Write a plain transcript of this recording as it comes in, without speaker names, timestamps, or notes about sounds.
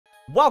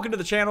Welcome to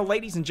the channel,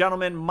 ladies and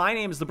gentlemen. My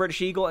name is the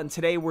British Eagle, and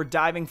today we're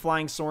diving,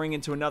 flying, soaring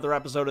into another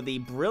episode of the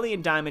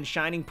Brilliant Diamond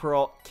Shining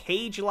Pearl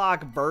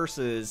Cagelocke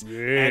Versus and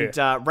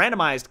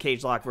Randomized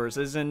Cagelocke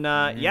Versus. And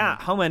yeah,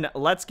 Hoenn,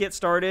 let's get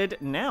started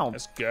now.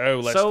 Let's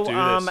go. Let's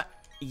do this.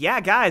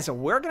 Yeah, guys,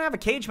 we're going to have a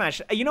cage match.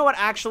 You know what,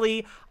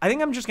 actually, I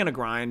think I'm just going to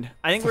grind.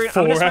 I think I'm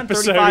going to spend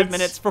 35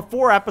 minutes for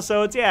 4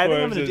 episodes. Yeah, I think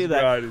I'm going to do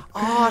that. Grinded.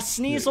 Oh,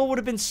 Sneasel would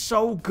have been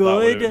so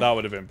good. That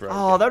would have been broken.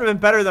 Oh, that would have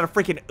been better than a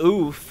freaking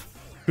oof.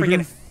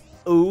 Freaking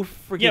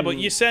oof. Freaking... Yeah, but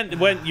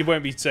you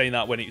won't be saying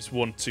that when it's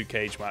 1-2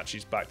 cage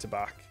matches back to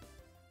back.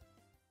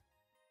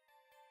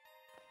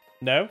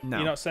 No?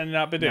 You're not sending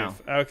out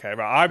Bidoof? No. Okay,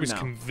 right. I was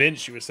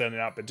convinced you were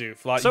sending out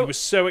Bidoof. Like, you were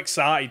so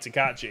excited to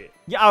catch it.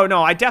 Yeah, oh,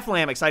 no, I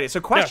definitely am excited.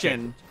 So,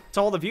 question to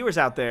all the viewers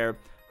out there.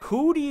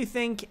 Who do you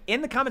think,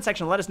 in the comment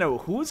section, let us know,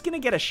 who's going to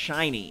get a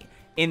shiny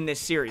in this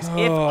series,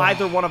 if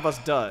either one of us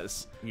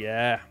does?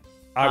 Yeah.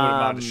 I wouldn't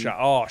mind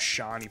a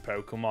shiny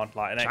Pokemon.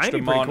 Like, an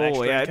extra mon,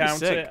 cool. extra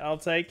encounter. I'll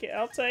take it.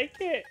 I'll take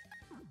it.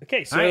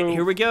 Okay, so... All right,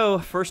 here we go.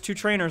 First 2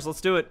 trainers.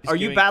 Let's do it. Are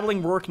you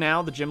battling Rourke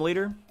now, the gym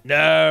leader?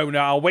 No,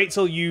 I'll wait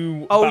till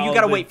you... Oh, you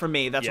gotta wait for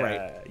me. That's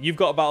right. You've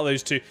got to battle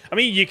those 2. I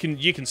mean,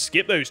 you can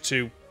skip those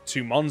two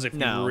mons if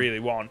you really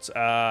want.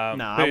 No,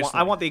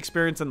 I want the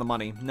experience and the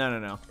money.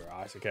 No.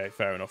 Right, okay,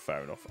 fair enough.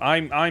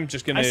 I'm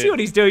just gonna... I see what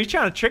he's doing. He's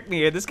trying to trick me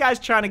here. This guy's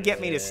trying to get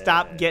me to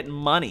stop getting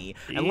money.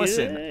 And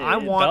listen, I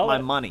want my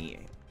money.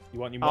 You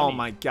want your money? Oh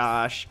my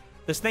gosh.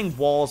 This thing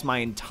walls my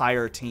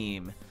entire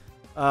team.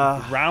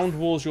 Round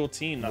walls your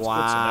team. That's good to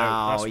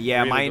know. That's yeah,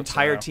 really my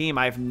entire team.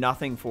 I have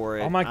nothing for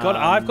it. Oh my god,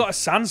 I've got a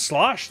Sand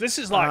Slash. This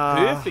is like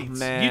perfect.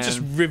 Man. You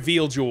just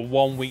revealed your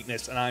one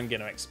weakness, and I'm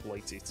going to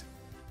exploit it.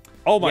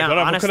 Oh my god,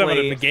 I could have had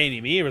a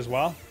Meganium here as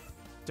well.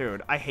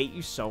 Dude, I hate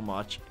you so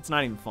much. It's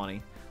not even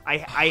funny.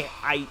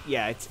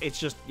 Yeah, it's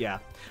just, yeah.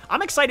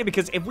 I'm excited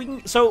because if we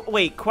can, so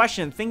wait,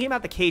 question, thinking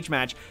about the cage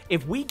match,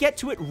 if we get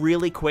to it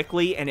really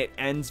quickly and it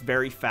ends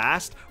very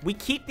fast, we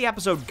keep the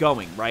episode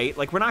going, right?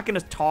 Like, we're not going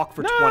to talk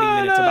for 20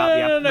 minutes about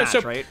the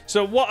match, right?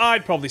 So what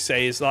I'd probably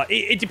say is, like,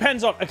 it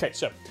depends on, okay,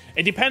 so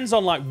it depends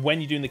on, like, when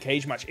you're doing the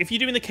cage match. If you're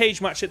doing the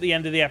cage match at the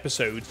end of the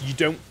episode, you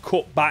don't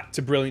cut back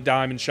to Brilliant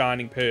Diamond,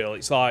 Shining Pearl.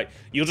 It's like,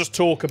 you'll just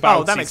talk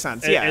about that makes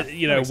sense, yeah.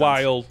 You know,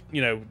 while,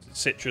 you know,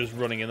 Citra's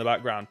running in the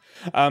background.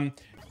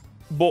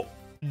 But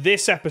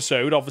this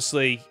episode,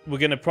 obviously, we're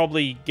going to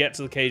probably get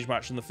to the cage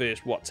match in the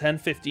first, what,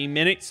 10-15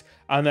 minutes?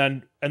 And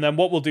then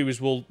what we'll do is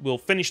we'll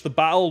finish the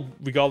battle,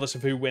 regardless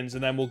of who wins,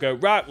 and then we'll go,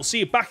 right, we'll see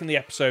you back in the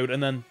episode,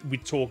 and then we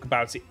talk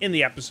about it in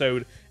the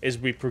episode as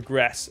we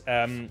progress.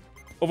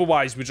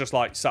 Otherwise, we're just,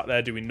 like, sat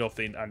there doing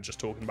nothing and just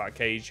talking about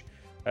cage.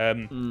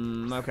 Okay.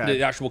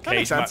 The actual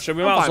cage match. So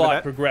we might as well,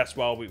 like, progress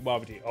while we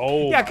do.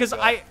 Oh, yeah,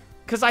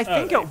 because I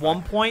think at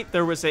one point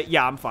there was a...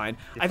 Yeah, I'm fine.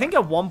 I think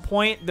at one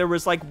point there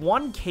was, like,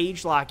 one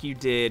Cagelocke you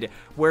did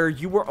where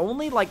you were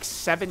only, like,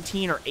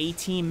 17 or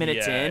 18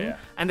 minutes in,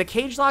 and the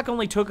Cagelocke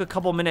only took a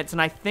couple minutes,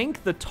 and I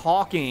think the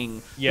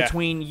talking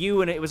between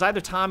you and it was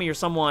either Tommy or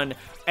someone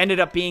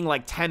ended up being,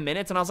 like, 10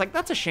 minutes, and I was like,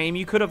 that's a shame.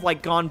 You could have,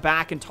 like, gone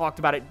back and talked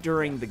about it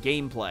during the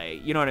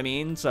gameplay. You know what I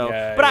mean? So,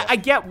 I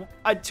get...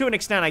 to an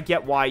extent, I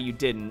get why you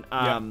didn't.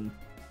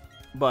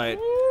 But...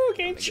 Ooh,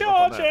 get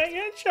charged.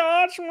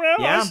 Well,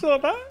 I saw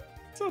that.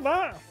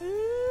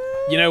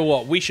 You know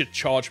what? We should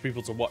charge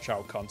people to watch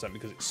our content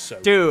because it's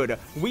so Dude,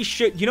 we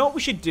should... You know what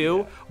we should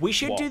do? We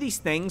should do these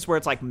things where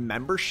it's like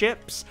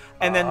memberships,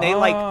 and then they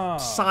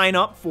like sign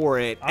up for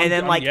it, and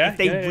then like if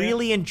they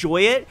really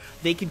enjoy it,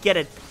 they could get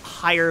a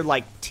higher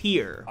like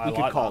tier. We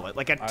could call it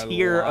like a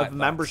tier of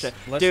membership.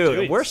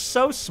 Dude, we're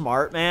so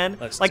smart, man.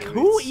 Like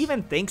who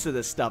even thinks of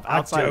this stuff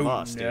outside of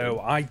us?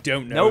 I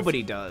don't know.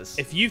 Nobody does.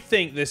 If you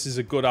think this is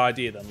a good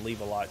idea, then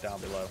leave a like down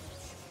below.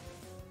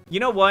 You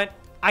know what?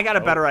 I got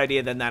a better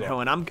idea than that,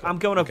 Hoenn. I'm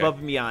going above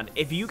and beyond.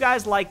 If you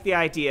guys like the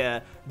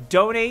idea,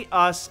 donate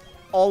us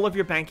all of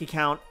your bank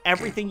account,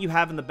 everything you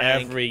have in the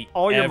bank,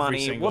 all your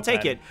money. We'll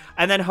take it.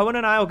 And then Hoenn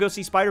and I will go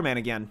see Spider-Man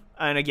again.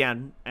 And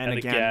again. And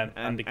again.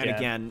 And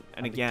again.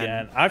 And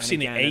again. I've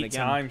seen it 8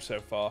 times so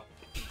far.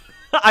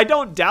 I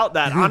don't doubt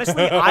that.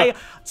 Honestly,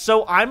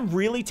 so I'm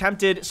really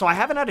tempted. So I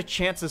haven't had a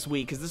chance this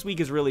week because this week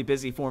is really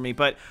busy for me,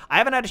 but I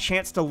haven't had a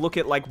chance to look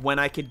at like when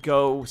I could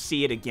go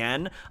see it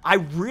again. I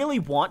really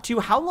want to.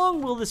 How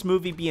long will this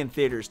movie be in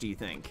theaters, do you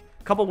think?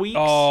 A couple weeks?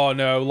 Oh,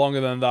 no, longer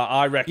than that.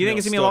 I reckon. You think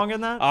it's going to be longer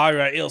than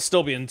that? It'll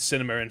still be in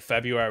cinema in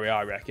February,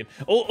 I reckon.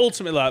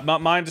 Ultimately, like,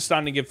 my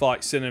understanding of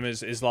like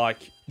cinemas is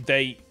like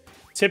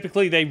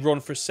typically they run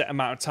for a set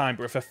amount of time,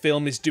 but if a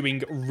film is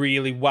doing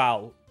really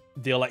well,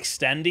 they'll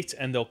extend it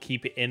and they'll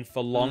keep it in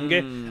for longer.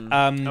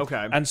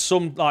 Okay. And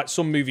some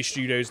movie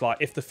studios, like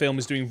if the film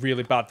is doing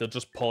really bad, they'll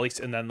just pull it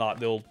and then like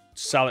they'll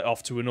sell it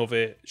off to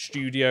another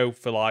studio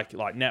for like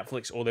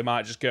Netflix, or they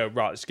might just go,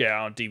 right, let's get it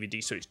out on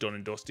DVD so it's done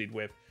and dusted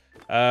with.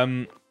 Oh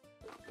my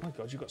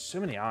god, you've got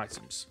so many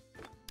items.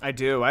 I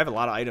do. I have a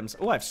lot of items.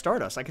 Oh, I have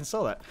Stardust. I can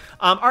sell that.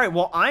 All right.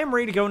 Well, I am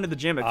ready to go into the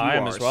gym if you are. I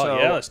am as well. So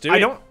yeah, let's do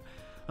it.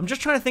 I'm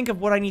just trying to think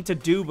of what I need to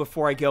do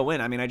before I go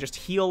in. I mean, I just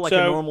heal like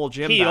a normal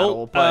gym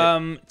battle,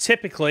 but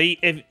typically,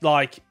 if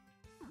like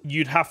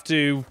you'd have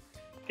to,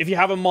 if you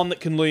have a mon that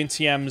can learn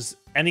TMs,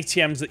 any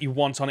TMs that you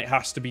want on it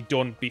has to be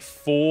done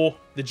before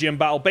the gym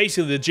battle.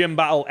 Basically, the gym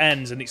battle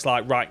ends, and it's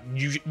like, right,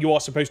 you are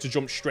supposed to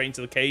jump straight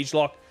into the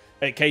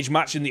cage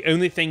match, and the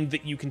only thing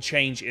that you can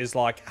change is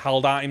like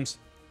held items.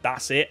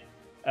 That's it.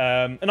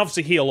 And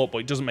obviously heal up, but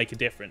it doesn't make a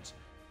difference.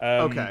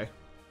 Okay.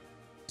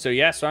 So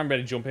yeah, so I'm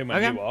ready to jump in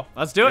when you are.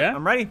 Let's do it. Yeah?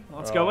 I'm ready.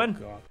 Let's go in.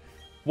 God.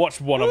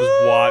 Watch one of us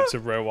wipe to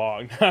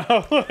Roark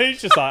now.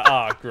 He's just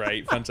like,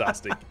 great,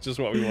 fantastic. Just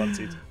what we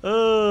wanted.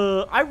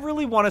 I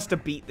really want us to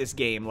beat this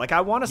game. Like,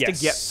 I want us to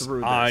get through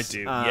this. I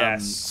do,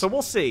 yes. So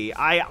we'll see.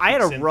 I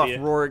had a rough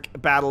Roark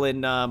battle in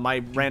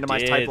my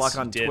randomized type block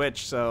on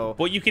Twitch, so...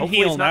 But you can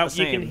heal now.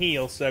 You can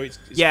heal, so it's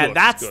yeah,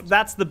 good.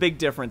 that's the big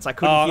difference. I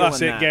couldn't heal in that.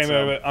 That's it. Game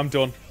over. I'm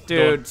done.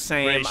 Dude,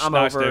 same. Rich, I'm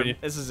nice over.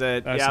 This is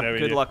it. Nice Yeah,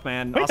 good luck,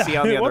 man. Wait, I'll see you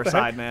on the other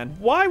side, man.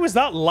 Why was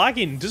that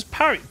lagging? Does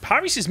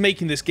Paris is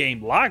making this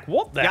game lag?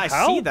 What the hell?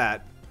 Yeah, I see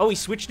that. Oh, he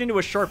switched into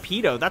a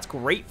Sharpedo. That's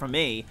great for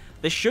me.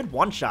 This should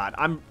one-shot.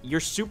 You're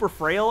super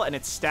frail, and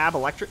it's stab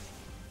electric.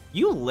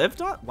 You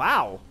lived on?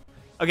 Wow.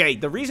 Okay,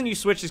 the reason you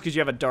switched is because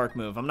you have a dark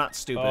move. I'm not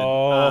stupid.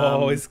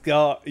 Oh, it's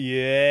got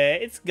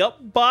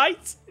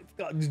bites.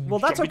 Well,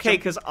 that's okay,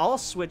 because I'll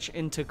switch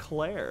into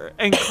Claire.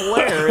 And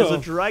Claire is a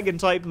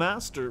Dragon-type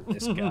master.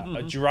 This guy,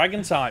 a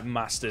Dragon-type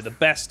master, the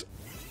best...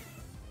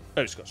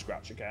 Oh, it's got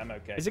Scratch. Okay, I'm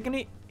okay. Is it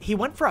gonna... He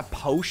went for a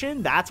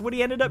potion? That's what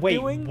he ended up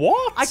doing?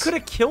 What? I could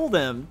have killed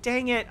him.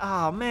 Dang it.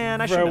 Oh,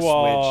 man, I should have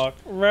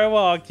switched.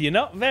 Roark, you're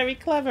not very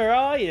clever,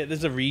 are you?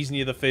 There's a reason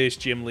you're the first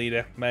gym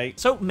leader, mate.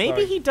 So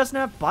maybe he doesn't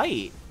have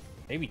Bite.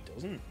 Maybe he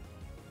doesn't.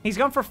 He's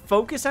gone for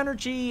Focus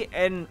Energy,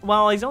 and,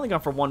 well, he's only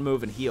gone for one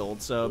move and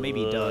healed, so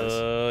maybe he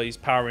does. He's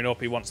powering up.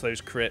 He wants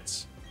those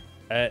crits.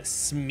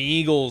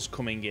 Smeagol's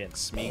coming in.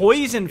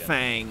 Poison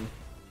Fang.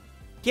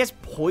 He has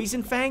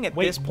Poison Fang at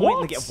this point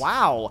in the game.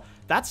 Wow,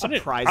 that's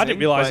surprising. I didn't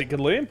realize it could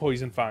learn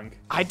Poison Fang.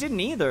 I didn't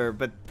either,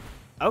 but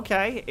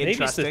okay,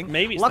 interesting.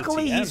 Maybe it's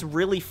Luckily, the TM. he's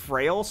really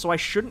frail, so I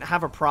shouldn't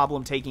have a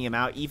problem taking him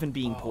out, even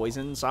being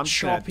poisoned. So I'm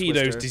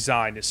Sharpedo's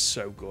design is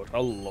so good. I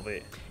love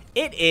it.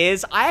 It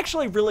is. I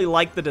actually really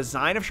like the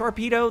design of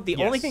Sharpedo. The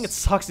only thing that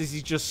sucks is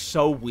he's just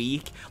so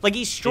weak. Like,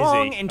 he's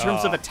strong in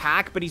terms of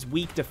attack, but he's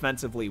weak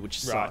defensively, which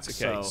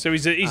sucks. Okay. So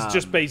he's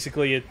just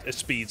basically a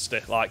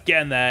speedster. Like,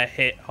 get in there,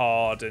 hit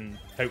hard, and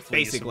hopefully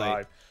you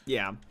survive.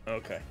 Yeah.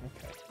 Okay.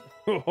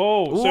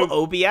 Oh,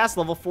 so OBS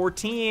level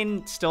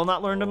 14, still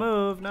not learned to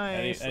move.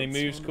 Nice. Any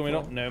moves coming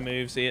up? No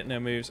moves here. No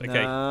moves.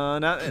 Okay.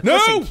 No.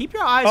 Listen, keep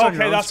your eyes on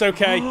your own. That's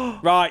okay.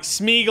 Right,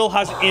 Smeagol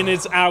has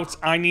innards out.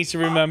 I need to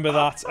remember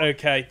that.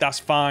 Okay, that's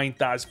fine.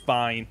 That is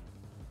fine.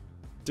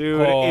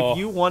 Dude, if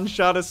you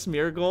one-shot a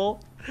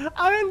Smeargle,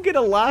 I'm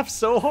gonna laugh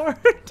so hard.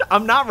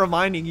 I'm not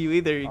reminding you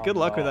either. Good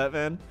luck with that,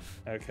 man.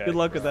 Okay. Good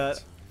luck with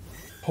that.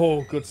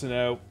 Oh, good to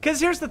know. Because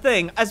here's the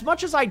thing. As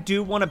much as I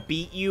do want to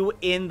beat you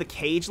in the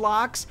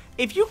Cagelocks,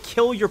 if you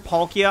kill your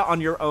Palkia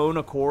on your own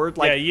accord,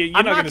 like, you're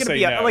I'm not not gonna be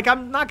say no. like,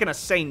 I'm not gonna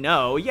say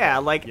no. Yeah,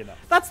 like,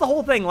 that's the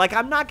whole thing. Like,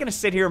 I'm not gonna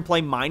sit here and play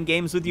mind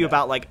games with you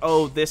about, like,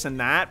 oh, this and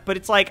that. But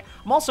it's like,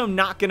 I'm also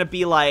not gonna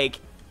be like,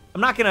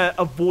 I'm not gonna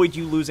avoid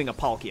you losing a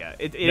Palkia.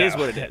 It is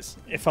what it is.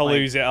 If I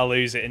lose it, I'll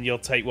lose it, and you'll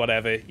take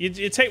whatever. You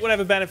take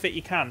whatever benefit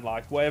you can,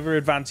 like, whatever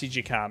advantage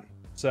you can.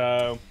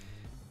 So...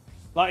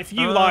 Like, if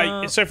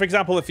you, so for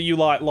example, if you,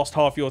 lost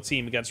half your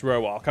team against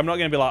Roark, I'm not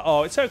going to be like,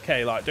 oh, it's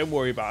okay, like, don't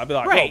worry about it. I'll be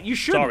like, right, you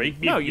shouldn't. Sorry,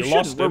 no, you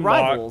lost shouldn't. We're them,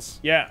 rivals.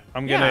 Yeah,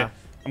 I'm gonna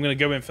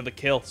go in for the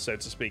kill, so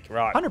to speak.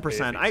 Right.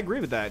 100%. I agree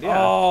with that, yeah.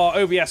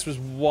 Oh, OBS was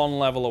one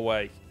level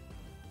away.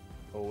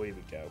 Oh, here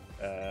we go.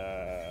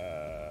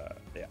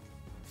 Yeah.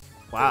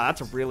 Wow,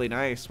 that's really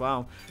nice.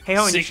 Wow. Hey,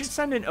 Hoenn, you should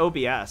send in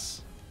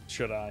OBS.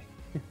 Should I?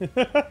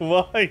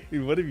 Why?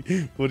 What are you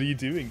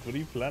doing? What are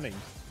you planning?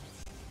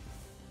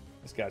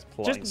 This guy's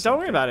plotting. Just don't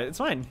worry about it. It's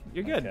fine.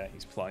 You're good. Okay,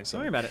 he's plotting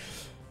something. Don't worry about it.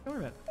 Don't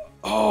worry about it.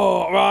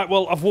 Oh, right.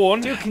 Well, I've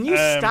won. Dude, can you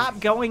stop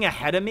going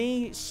ahead of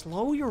me?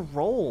 Slow your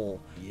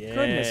roll. Yeah.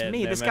 Goodness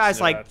me. This guy's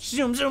like,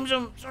 zoom, zoom,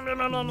 zoom. Zoom.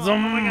 Oh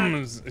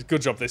my God.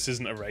 Good job. This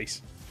isn't a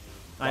race.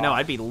 I know.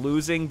 I'd be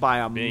losing by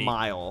a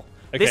mile.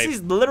 Okay. This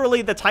is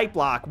literally the type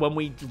block when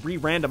we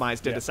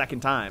re-randomized it a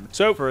second time.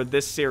 So for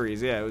this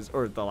series, yeah, it was,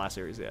 or the last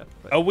series, yeah.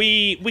 But.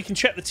 We can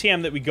check the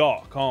TM that we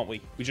got, can't we?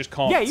 We just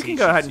can't. Yeah, you can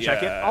go ahead and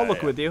check it. I'll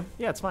look with you.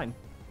 Yeah, it's fine.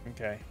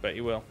 Okay, bet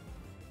you will.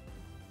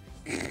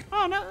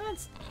 Oh no,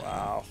 that's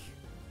wow.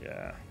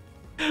 Yeah.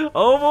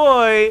 Oh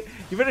boy,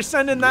 you better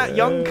send in that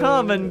young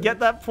cum and get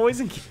that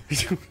poison.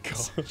 Oh God.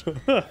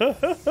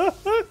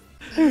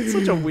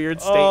 Such a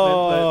weird statement.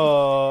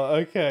 Oh,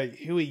 okay.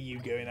 Who are you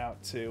going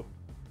out to?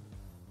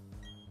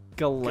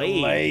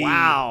 Gallade.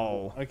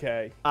 Wow.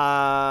 Okay.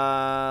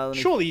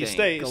 Surely you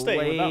stay with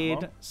that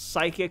one.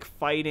 Psychic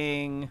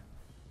fighting.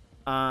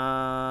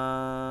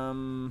 I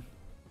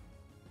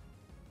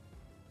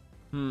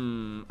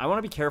want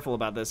to be careful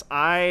about this.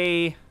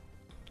 Yeah,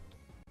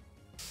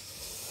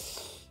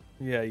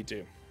 you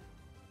do.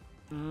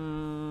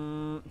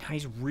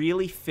 He's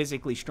really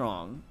physically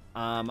strong.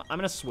 I'm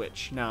gonna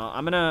switch. No,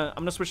 I'm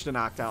gonna switch to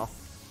Noctowl.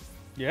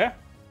 Yeah.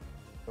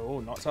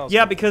 Oh, Noctowl's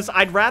Yeah, cool. because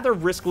I'd rather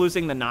risk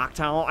losing the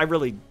Noctowl.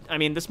 I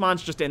mean, this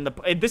mon's just in the...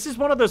 This is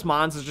one of those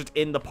mons that's just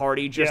in the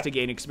party just to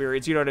gain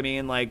experience. You know what I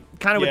mean? Like,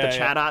 kind of with the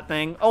Chatot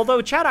thing.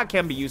 Although Chatot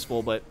can be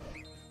useful, but...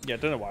 Yeah, I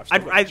don't know why I've still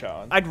got Chatot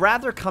on. I'd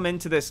rather come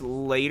into this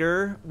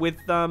later with,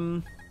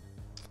 Pekia.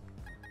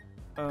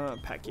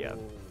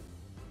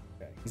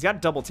 He's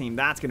got double team.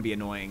 That's going to be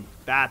annoying.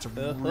 That's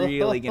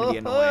really going to be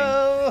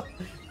annoying.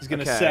 He's going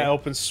to set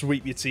up and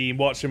sweep your team.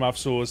 Watch him have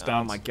swords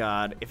dance. Oh, my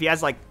God. If he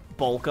has, like,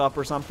 bulk up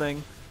or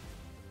something...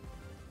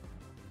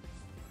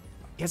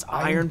 He has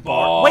Iron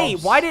Bar.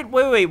 Wait, why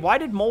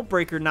did Mold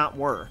Breaker not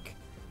work?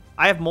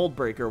 I have Mold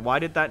Breaker. Why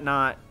did that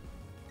not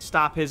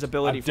stop his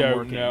ability from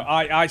working?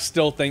 I don't know. I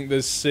still think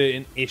there's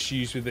certain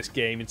issues with this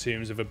game in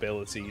terms of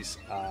abilities.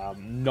 I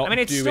mean,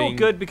 it's still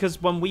good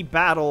because when we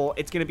battle,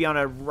 it's going to be on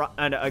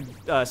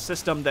a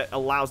system that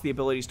allows the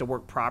abilities to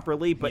work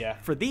properly.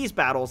 But for these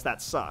battles,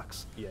 that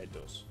sucks. Yeah, it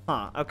does.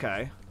 Huh,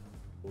 okay.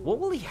 What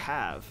will he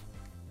have?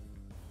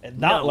 At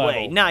that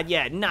level. Not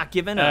yet. Not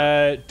giving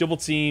up. Double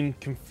team,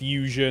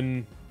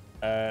 confusion,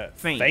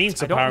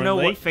 Feint. I don't know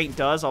what Feint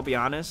does, I'll be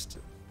honest.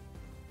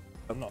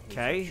 I'm not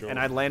sure. And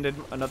I landed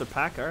another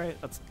pack. All right,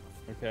 that's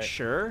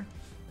sure.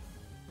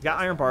 Got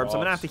Iron Barbs. I'm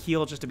going to have to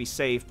heal just to be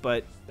safe,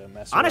 but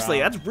honestly,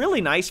 that's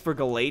really nice for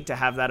Gallade to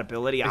have that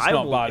ability. It's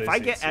not bad,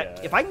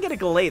 if I can get a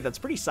Gallade, that's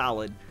pretty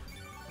solid.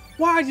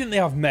 Why didn't they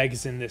have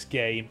Megas in this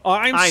game? Oh,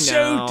 I'm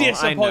so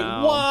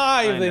disappointed.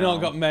 Why have they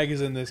not got Megas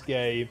in this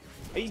game?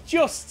 It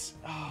just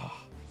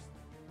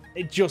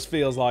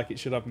feels like it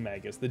should have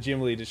Megas. The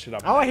gym leaders should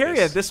have Megas. I hear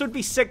you. This would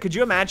be sick. Could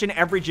you imagine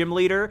every gym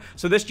leader?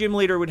 So this gym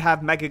leader would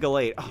have Mega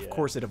Gallade. Oh, of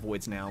course it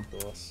avoids now.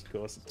 Of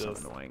course it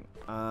does. So annoying.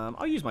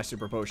 I'll use my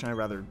Super Potion. I'd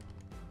rather...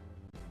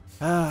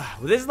 well,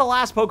 this is the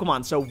last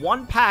Pokemon, so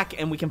one pack,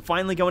 and we can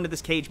finally go into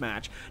this cage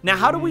match. Now,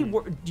 how do we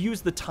use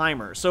the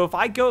timer? So if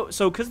I go...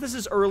 So, because this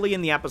is early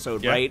in the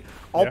episode, right?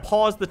 I'll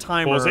pause the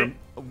timer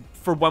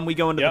for when we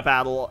go into the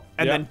battle,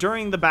 and then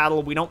during the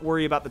battle, we don't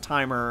worry about the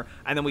timer,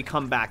 and then we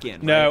come back in.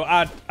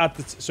 No,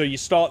 so you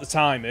start the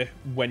timer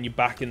when you're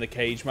back in the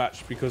cage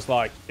match, because,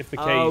 like, if the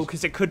cage... Oh,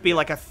 because it could be,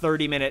 like, a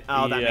 30-minute...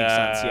 Oh, that makes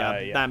sense.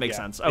 Yeah, that makes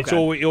sense.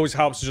 Okay. It always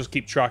helps to just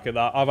keep track of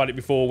that. I've had it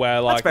before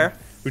where, like... That's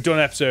fair. We've done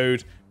an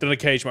episode... done a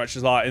cage match,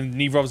 like, and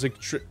neither of us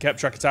kept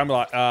track of time. We're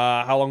like,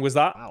 how long was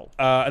that? Wow.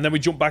 And then we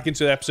jump back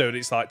into the episode.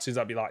 It's like, turns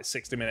out to be like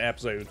 60-minute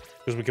episode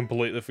because we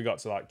completely forgot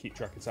to like keep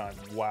track of time.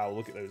 Wow,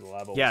 look at those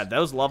levels. Yeah,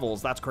 those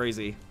levels. That's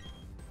crazy.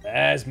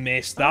 There's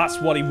Mist. That's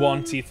what he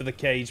wanted for the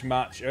cage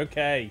match.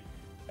 Okay.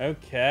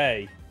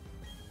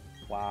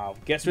 Wow.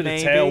 Gets rid of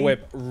Tail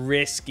Whip.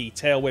 Risky.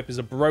 Tail Whip is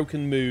a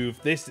broken move.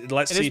 Let's see.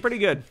 It is pretty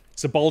good.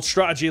 It's a bold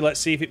strategy. Let's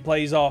see if it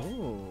plays off.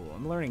 Ooh,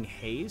 I'm learning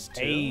Haze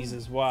too. Haze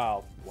as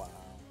well. Wow.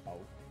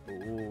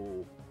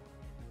 Ooh.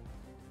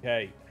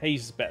 Okay,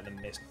 Haze is better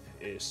than Mist.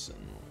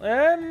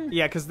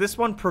 Yeah, because this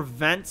one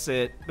prevents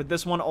it, but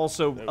this one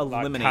also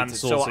eliminates it.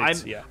 So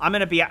I'm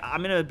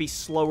gonna be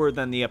slower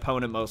than the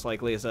opponent most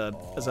likely as a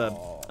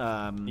not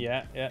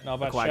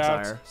bad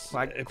Quagsire.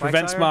 It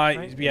prevents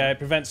it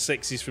prevents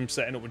Sixes from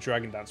setting up with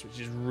Dragon Dance,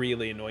 which is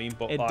really annoying.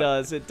 But it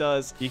does.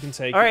 You can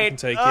take All it. right. You can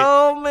take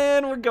oh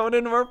man, we're going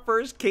into our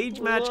first cage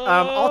match.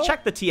 I'll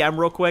check the TM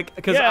real quick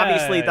because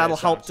obviously that'll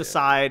help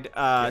decide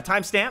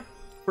timestamp.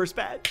 First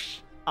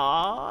batch.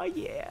 Aw,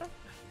 yeah.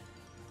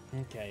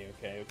 Okay.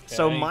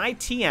 So my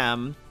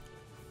TM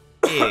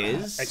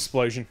is...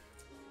 Explosion.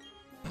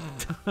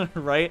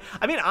 Right?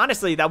 I mean,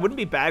 honestly, that wouldn't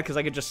be bad because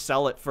I could just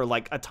sell it for,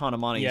 like, a ton of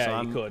money. Yeah,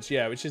 so you could.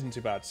 Yeah, which isn't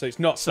too bad. So it's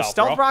not Stealth Rock.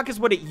 Stealth Rock is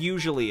what it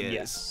usually is.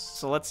 Yes.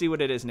 So let's see what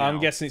it is now.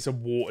 I'm guessing it's a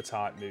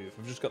water-type move.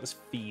 I've just got this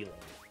feeling.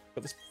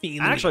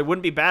 Actually, it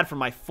wouldn't be bad for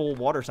my full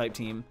water-type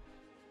team.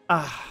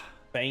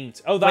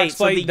 Feint. Oh, that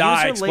explains that.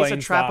 So the user lays a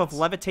trap of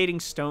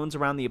levitating stones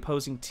around the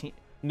opposing team.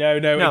 No,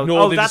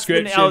 ignore the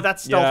description.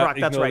 That's Stealth Rock.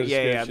 That's right.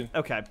 Yeah.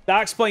 Okay.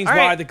 That explains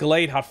why the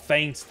Gallade had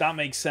Feint. That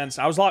makes sense.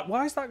 I was like,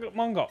 why has that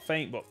mon got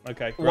Feint? But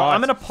okay. Well,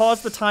 I'm gonna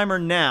pause the timer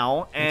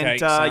now,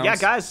 and yeah,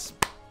 guys,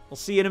 we'll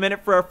see you in a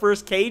minute for our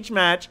first cage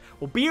match.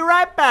 We'll be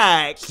right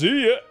back.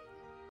 See ya.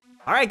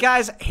 All right,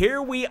 guys, here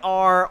we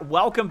are.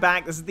 Welcome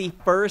back. This is the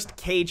first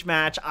cage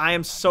match. I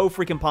am so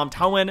freaking pumped.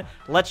 Hoenn,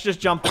 let's just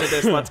jump into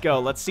this. Let's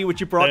go. Let's see what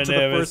you brought to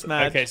the first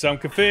match. Okay, so I'm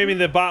confirming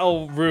the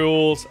battle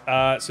rules.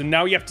 So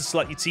now you have to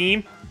select your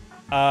team.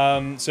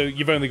 So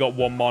you've only got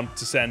one mon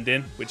to send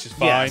in, which is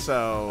fine.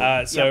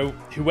 Yeah, so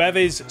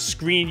whoever's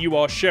screen you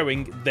are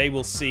showing, they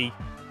will see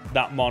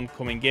that mon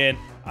coming in.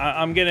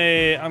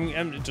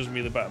 It doesn't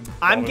really matter.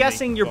 I'm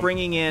guessing you're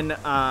bringing in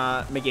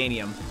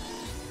Meganium.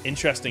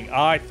 Interesting.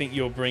 I think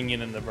you're bringing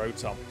in the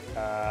Rotom.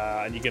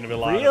 And you're going to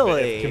rely on a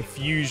bit of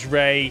Confused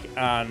Ray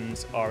and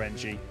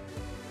RNG.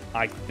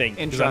 I think.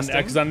 Interesting.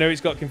 Because I know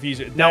it's got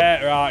confused. Nope.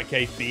 There, right,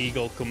 okay,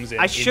 Beagle comes in.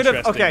 I should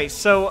have. Okay,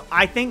 so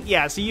I think,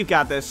 yeah, so you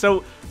got this.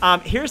 So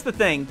here's the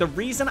thing. The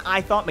reason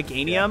I thought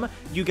Meganium,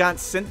 you got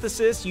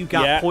Synthesis, you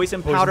got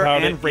Poison Powder,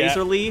 and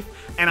Razor Leaf,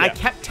 and I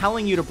kept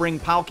telling you to bring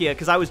Palkia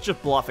because I was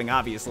just bluffing,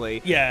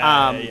 obviously.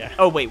 Yeah.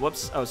 Oh, wait,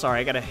 whoops. Oh,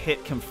 sorry, I got to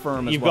hit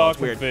confirm as You've well.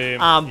 got It's weird.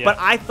 confirm. But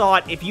I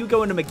thought if you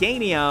go into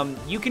Meganium,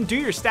 you can do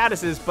your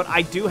statuses, but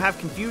I do have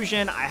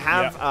Confusion, I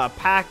have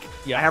Pack,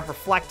 I have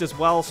Reflect as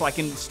well, so I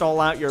can stall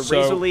out your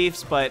Razor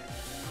Leafs, but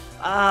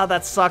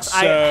that sucks.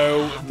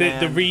 So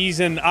the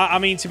reason, I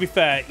mean, to be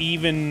fair,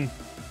 even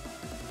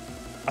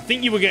I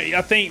think you were getting.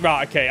 I think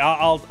right. Okay,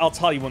 I'll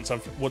tell you once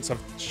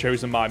I've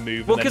chosen my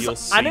move. Well,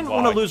 because I didn't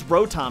want to lose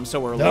Rotom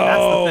so early. That's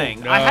the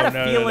thing. I had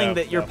a feeling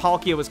that your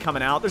Palkia was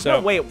coming out. There's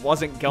no way it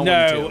wasn't going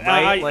to.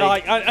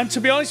 Right? And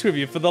to be honest with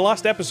you, for the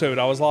last episode,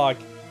 I was like,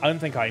 I don't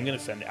think I'm going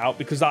to send it out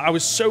because I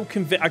was so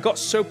convinced. I got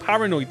so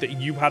paranoid that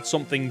you had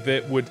something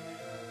that would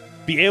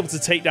be able to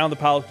take down the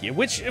Palkia,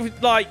 which,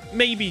 like,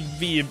 maybe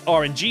via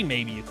RNG,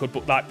 maybe you could,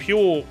 but like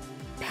pure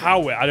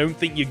power, I don't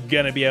think you're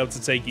gonna be able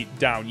to take it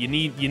down. You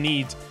need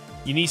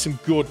some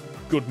good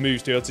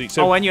moves to be able to.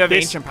 So and you have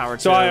Ancient Power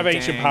too. So I have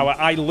Ancient Power.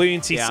 I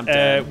learned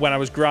it when I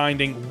was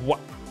grinding. Wow,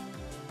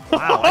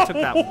 I took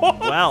that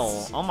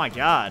well. Oh my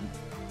god.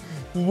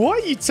 Why are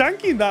you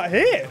tanking that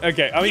hit?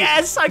 Okay, I mean,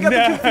 yes, I got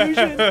the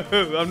confusion.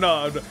 I'm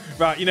not.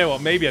 Right, you know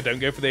what? Maybe I don't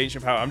go for the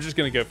Ancient Power. I'm just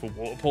gonna go for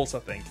Water Pulse, I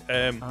think.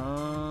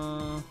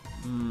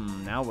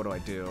 Now what do I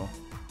do?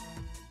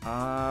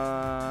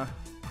 Not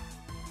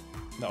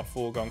a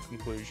foregone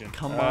conclusion.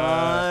 Come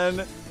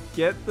on,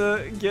 get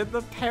the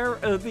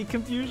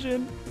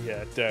confusion.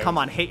 Yeah, don't. Come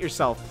on, hate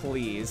yourself,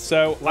 please.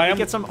 So let me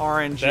get some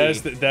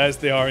RNG. There's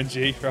the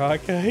RNG. Right,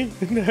 okay.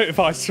 No, if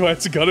I swear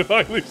to God, if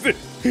I lose it,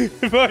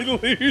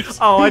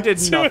 Oh, I did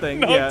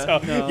nothing.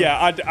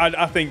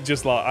 I think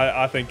just like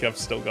I think I've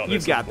still got this.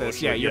 You've got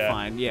this. Yeah, you're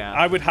fine. Yeah.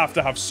 I would have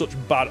to have such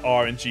bad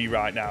RNG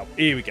right now.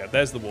 Here we go.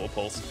 There's the Water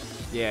Pulse.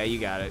 Yeah, you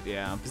got it.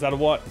 Yeah. Is that a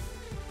what?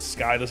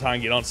 Skylar's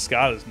hanging on.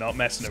 Skylar's not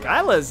messing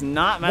around. Skylar's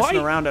not messing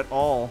around at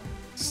all.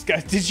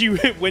 Did you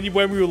when we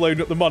were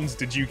loading up the mons?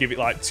 Did you give it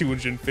like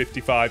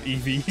 255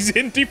 EVs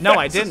in defense? No,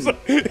 I didn't.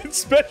 It's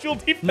special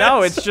defense.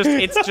 No, it's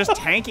just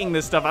tanking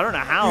this stuff. I don't know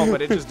how,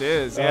 but it just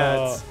is.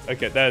 Yeah.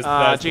 Okay, there's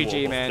GG,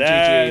 the man.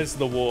 There's GG.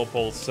 the Water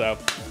Pulse.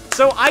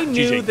 So I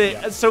knew that.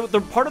 Yeah. So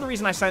the part of the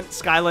reason I sent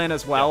Skylan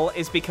as well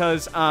is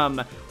because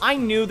I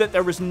knew that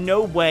there was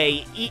no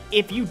way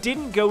if you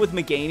didn't go with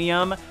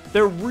Meganium,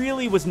 there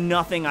really was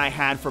nothing I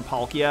had for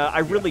Palkia. I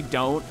really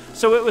don't.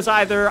 So it was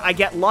either I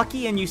get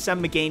lucky and you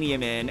send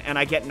Meganium in, and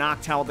I get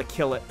Noctowl to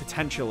kill it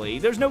potentially.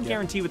 There's no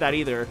guarantee with that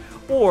either.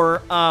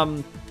 Or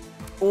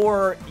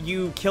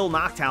you kill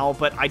Noctowl,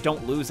 but I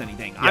don't lose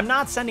anything. I'm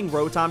not sending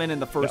Rotom in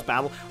the first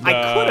battle.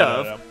 I could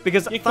have,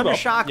 because Thunder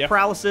Shock,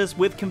 Paralysis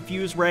with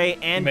Confuse Ray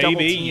and Double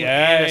Team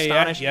and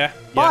Astonish.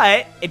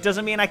 But it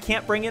doesn't mean I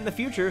can't bring it in the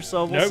future,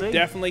 so we'll see.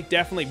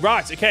 Definitely.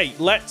 Right, okay,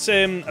 let's,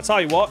 I'll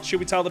tell you what, should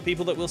we tell the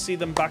people that we'll see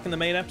them back in the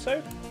main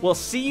episode? We'll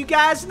see you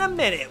guys in a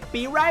minute.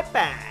 Be right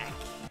back.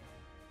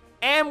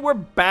 And we're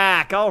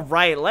back. All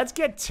right, let's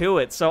get to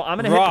it. So I'm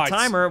going to hit the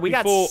timer. We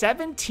got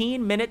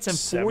 17 minutes and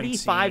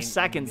 45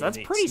 seconds. That's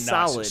pretty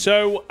solid.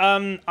 So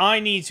I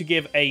need to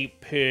give a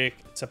perk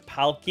to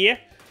Palkia.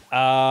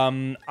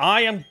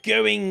 I am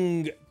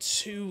going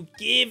to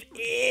give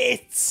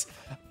it...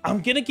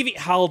 I'm going to give it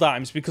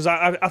Haldimes because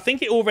I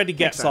think it already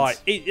gets like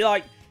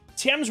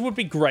TMs would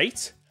be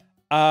great,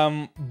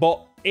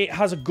 but it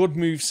has a good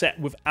move set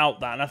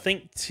without that, and I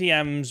think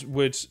TMs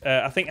would.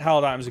 I think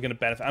Haldimes are going to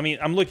benefit. I mean,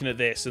 I'm looking at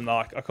this and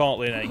like I can't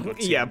learn any good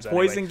TMs.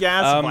 Poison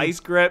Gas, Vice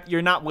Grip.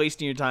 You're not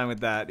wasting your time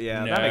with that.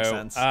 Yeah, that makes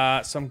sense.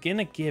 So I'm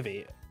gonna give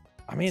it.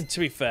 I mean, to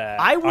be fair,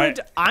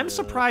 I'm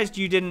surprised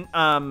you didn't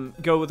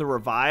go with a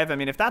Revive. I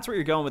mean, if that's what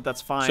you're going with,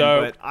 that's fine.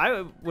 But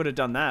I would have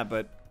done that.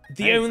 But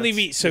the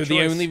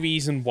only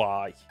reason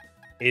why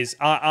is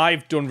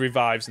I've done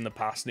Revives in the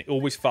past, and it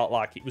always felt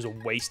like it was a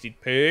wasted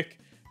perk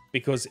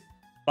because.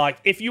 Like,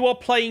 if you are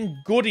playing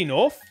good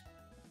enough,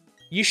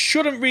 you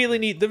shouldn't really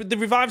need... The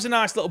Revive's a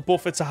nice little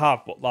buffer to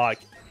have, but,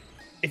 like,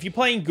 if you're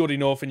playing good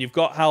enough and you've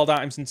got held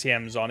items and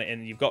TMs on it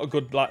and you've got a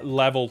good, like,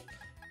 level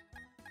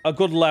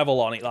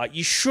on it, like,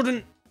 you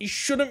shouldn't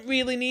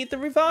really need the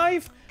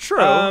Revive.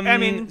 True. I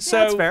mean,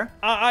 that's fair.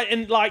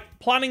 And, like,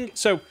 planning...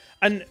 So,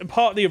 and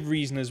part of the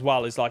reason as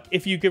well is, like,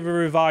 if you give a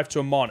Revive to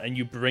a Mon and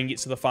you bring it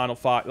to the final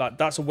fight, like,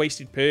 that's a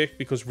wasted perk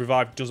because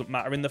Revive doesn't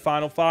matter in the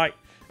final fight.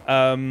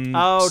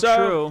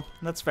 True.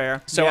 That's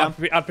fair. So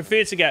I'd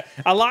prefer to get...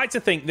 I like to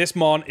think this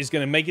Mon is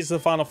going to make it to the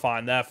final fight,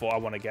 and therefore I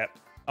want to get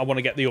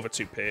the other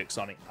two perks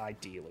on it,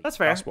 ideally. That's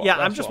fair.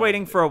 I'm just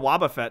waiting for a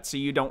Wobbuffet so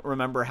you don't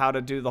remember how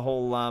to do the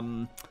whole,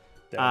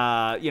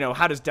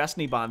 how does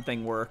Destiny Bond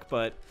thing work,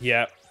 but...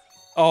 Yeah.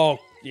 Oh,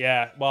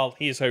 yeah. Well,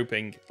 he's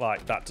hoping,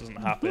 like, that doesn't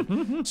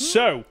happen.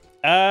 So...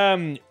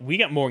 we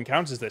get more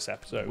encounters this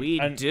episode. We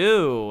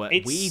do.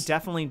 We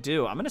definitely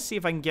do. I'm gonna see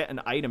if I can get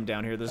an item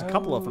down here. There's a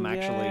couple of them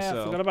actually.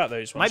 So I forgot about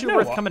those ones. Might be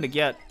worth coming to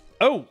get.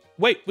 Oh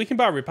wait, we can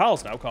buy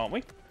repels now, can't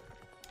we?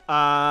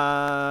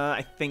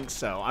 I think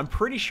so. I'm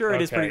pretty sure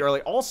it is pretty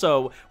early.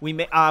 Also,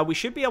 we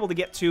should be able to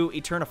get to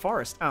Eterna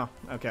Forest. Oh,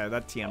 okay,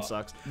 that TM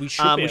sucks. We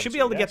should be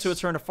able to get to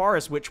Eterna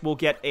Forest, which will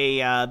get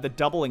the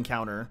double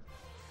encounter.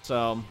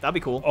 So that'd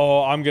be cool.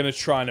 Oh, I'm gonna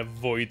try and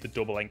avoid the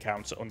double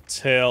encounter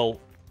until,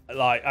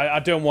 like, I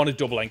don't want a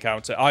double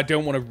encounter. I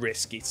don't want to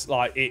risk it.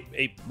 Like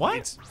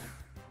What?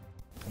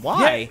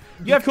 Why?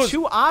 Yeah, you have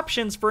 2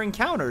 options for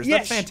encounters.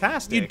 Yes, that's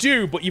fantastic. You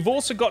do, but you've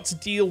also got to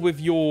deal with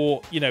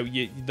your,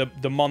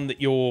 the mon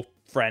that your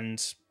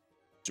friend,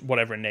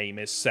 whatever her name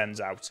is, sends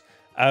out.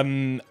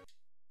 And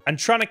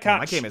trying to catch.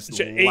 My game is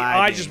lagging.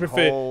 I just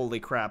prefer.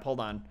 Holy crap! Hold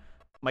on.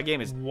 My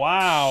game is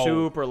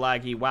super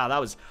laggy.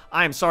 Wow,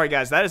 I am sorry,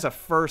 guys. That is a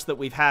first that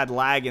we've had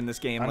lag in this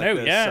game. I know,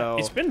 this, yeah. So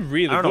it's been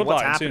really good. I don't know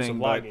what's in terms happening, of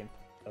lagging.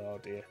 Oh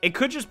dear. It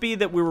could just be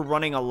that we were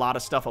running a lot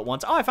of stuff at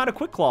once. Oh, I found a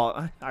quick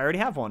claw. I already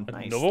have one.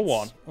 Nice. Another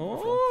one.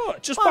 Oh,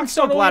 just I'm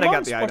so glad I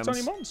got the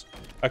items.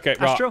 Okay,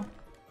 that's true.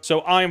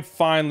 So I am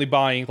finally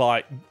buying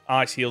like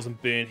ice heals and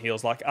burn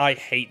heals. Like, I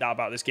hate that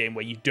about this game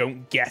where you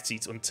don't get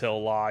it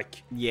until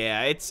like.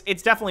 Yeah, it's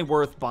definitely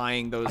worth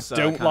buying those. I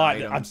don't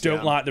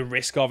like the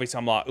risk of it.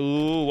 I'm like,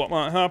 ooh, what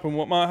might happen?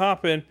 What might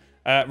happen?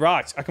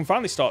 Right, I can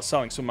finally start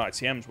selling some of my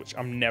TMs, which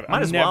I'm never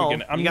gonna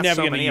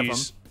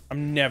use.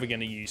 I'm never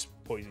gonna use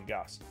poison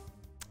gas.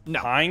 No.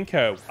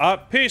 Pineco.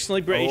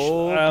 Personally, British.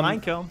 Oh,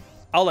 Pineco.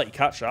 I'll let you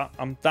catch that.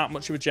 I'm that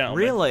much of a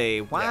gentleman.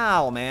 Really?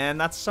 Wow, man.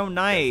 That's so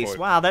nice.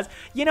 Wow, that's...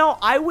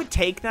 I would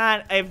take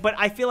that, but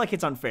I feel like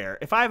it's unfair.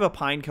 If I have a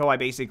Pineco, I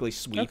basically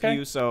sweep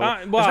you, so...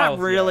 there's not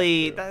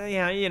really...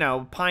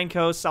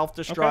 Pineco,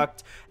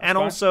 self-destruct, and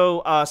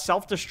also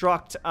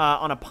self-destruct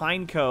on a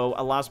Pineco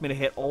allows me to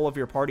hit all of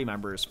your party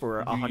members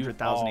for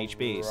 100,000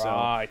 HP.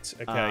 Right,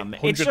 so, okay.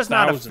 It's just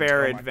not a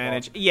fair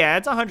advantage. Yeah,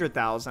 it's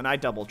 100,000. I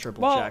double,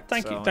 triple checked.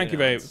 Thank you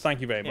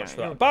very much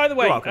for that. By the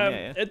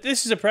way,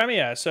 this is a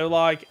premiere,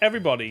 so like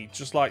everybody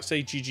just like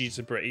say GG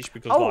to British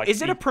because like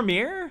is it a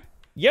premiere?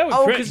 Yeah,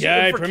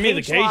 premiere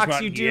the cage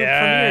match. You do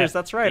premieres.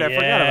 That's right. I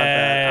forgot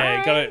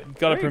about that.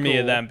 Got to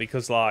premiere them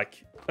because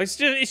like it's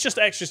just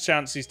extra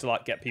chances to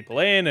like get people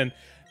in and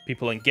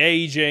people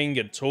engaging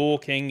and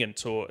talking and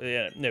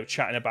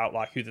chatting about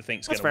like who they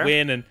think's going to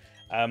win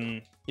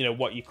and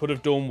what you could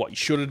have done, what you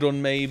should have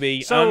done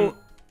maybe. So.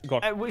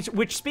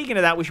 Which, speaking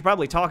of that, we should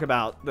probably talk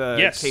about the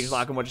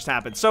Cagelocke and what just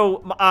happened.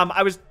 So,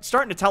 I was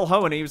starting to tell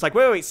Hoenn, and he was like,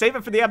 wait, save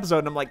it for the episode.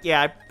 And I'm like,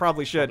 yeah, I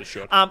probably should.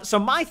 So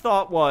my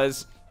thought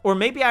was, or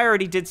maybe I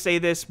already did say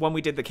this when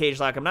we did the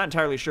Cagelocke, I'm not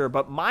entirely sure,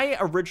 but my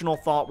original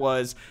thought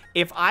was,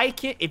 if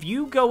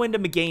you go into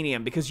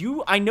Meganium, because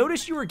I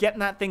noticed you were getting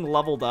that thing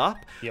leveled up,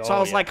 so I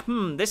was like,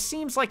 this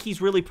seems like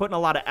he's really putting a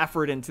lot of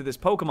effort into this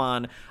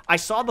Pokemon. I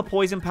saw the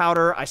Poison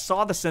Powder, I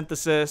saw the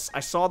Synthesis, I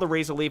saw the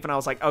Razor Leaf, and I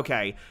was like,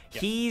 okay,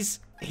 he's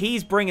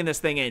bringing this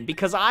thing in,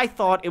 because I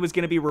thought it was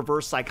going to be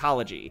reverse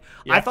psychology.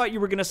 I thought you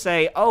were going to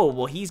say, oh,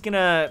 well, he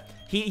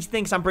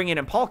thinks I'm bringing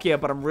in Palkia,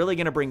 but I'm really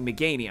going to bring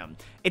Meganium.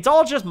 It's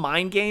all just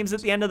mind games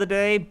at the end of the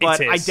day, but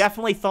I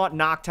definitely thought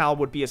Noctowl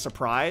would be a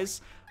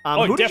surprise.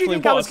 Who did you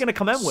think I was going to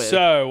come in with?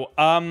 So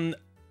I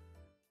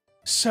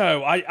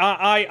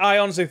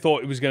honestly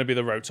thought it was going to be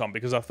the Rotom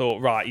because I thought,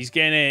 right, he's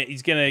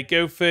gonna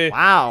go for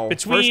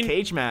first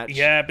cage match.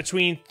 Yeah,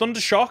 between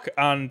Thundershock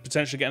and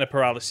potentially getting a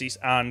Paralysis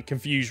and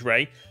Confuse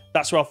Ray.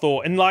 That's what I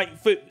thought. And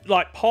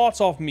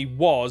part of me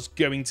was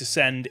going to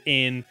send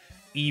in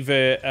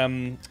either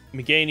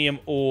Meganium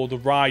or the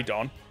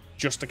Rhydon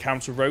just to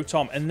counter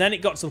Rotom. And then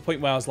it got to the point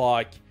where I was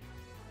like,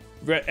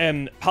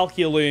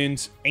 Palkia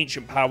learned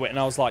Ancient Power, and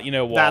I was like, you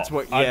know what? That's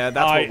what won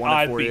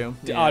it for you.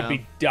 I'd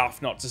be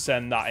daft not to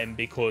send that in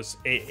because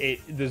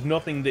there's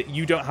nothing that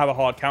you don't have a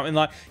hard count in.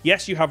 Like,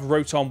 yes, you have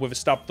Rotom with a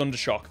Stab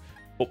Thundershock,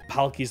 but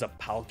Palkia's a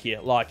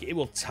Palkia. Like, it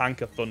will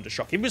tank a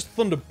Thundershock. If it was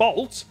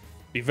Thunderbolt,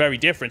 it'd be very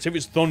different. If it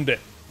was Thunder,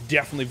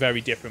 definitely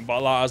very different.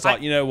 But I was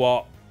like, you know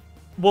what?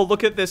 Well,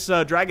 look at this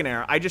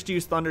Dragonair. I just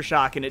used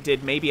Thundershock, and it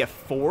did maybe a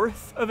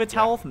fourth of its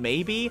health,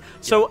 maybe.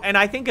 So, and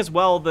I think as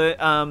well,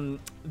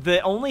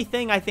 the only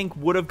thing I think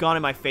would have gone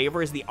in my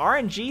favor is the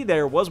RNG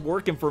there was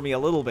working for me a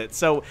little bit.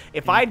 So,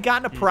 if I had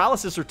gotten a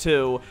Paralysis or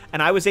two,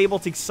 and I was able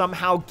to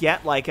somehow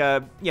get, like,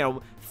 3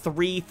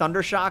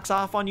 Thundershocks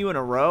off on you in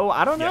a row,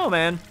 I don't know,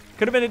 man.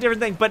 Could have been a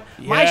different thing. But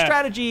my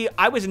strategy,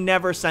 I was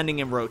never sending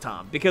him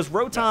Rotom. Because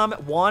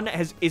Rotom, one,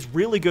 is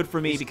really good for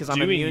me because I'm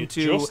immune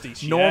to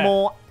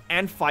normal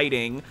and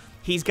fighting.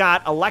 He's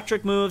got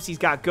electric moves, he's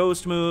got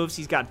ghost moves,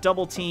 he's got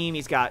double team,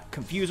 he's got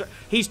confuser.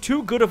 He's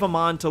too good of a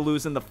mon to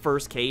lose in the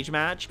first cage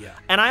match.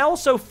 And I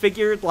also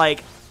figured,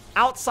 like,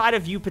 outside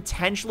of you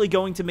potentially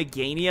going to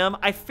Meganium,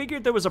 I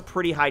figured there was a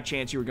pretty high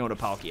chance you were going to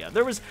Palkia.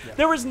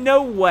 There was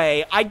no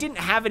way. I didn't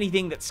have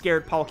anything that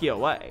scared Palkia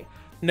away.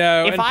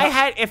 No. If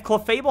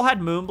Clefable had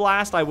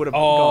Moonblast, I would have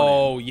gone in.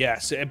 Oh,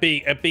 yes. It'd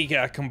be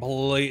a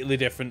completely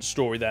different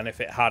story then if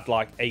it had,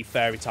 like, a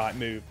fairy type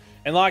move.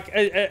 And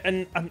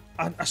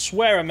I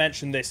swear I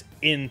mentioned this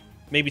in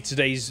maybe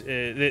today's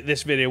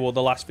this video or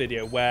the last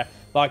video where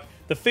like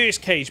the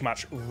first cage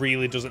match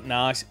really doesn't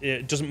matter.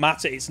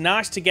 It's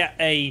nice to get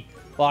a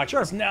like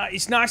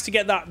it's nice to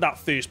get that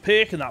first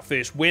perk and that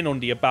first win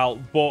under your belt,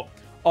 but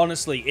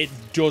honestly, it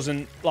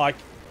doesn't like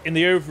in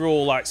the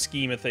overall like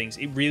scheme of things.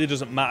 It really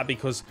doesn't matter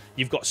because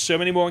you've got so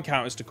many more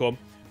encounters to come.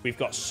 We've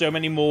got so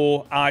many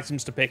more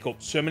items to pick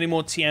up, so many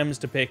more TMs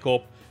to pick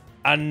up.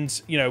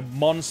 And, you know,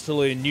 mons to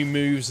learn new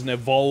moves and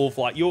evolve.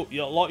 Like, a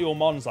lot of your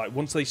mons, like,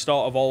 once they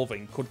start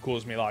evolving, could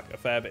cause me, like, a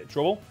fair bit of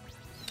trouble.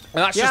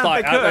 And that's just,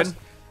 like...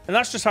 And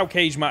that's just how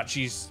cage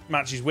matches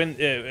work.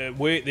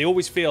 They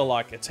always feel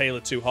like a tale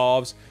of two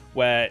halves,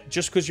 where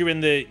just because you're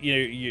in the,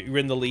 you're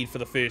in the lead for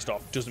the first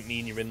half doesn't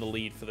mean you're in the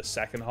lead for the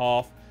second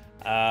half.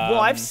 Well,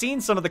 I've seen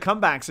some of the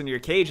comebacks in your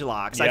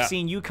Cagelocks. Yeah. I've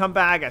seen you come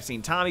back. I've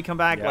seen Tommy come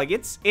back. Yeah. Like,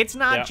 it's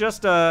not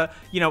just a,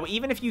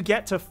 even if you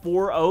get to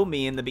 4-0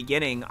 me in the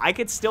beginning, I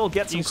could still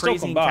get some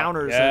crazy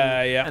encounters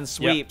and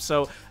sweep. Yeah.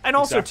 So, and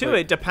also, too,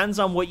 it depends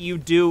on what you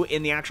do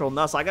in the actual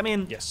Nuzlocke. I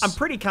mean, I'm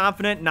pretty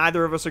confident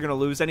neither of us are going to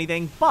lose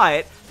anything,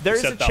 but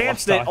there's a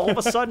chance that all of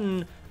a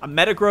sudden a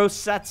Metagross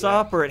sets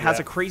up or it has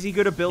a crazy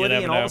good ability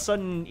and all of a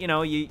sudden,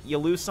 you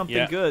lose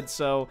something good.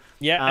 So,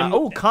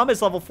 Cum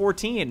is level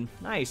 14.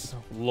 Nice.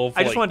 Lovely.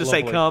 I just wanted to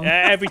say Cum.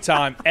 every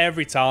time.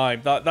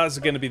 That's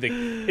going to be the...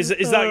 Is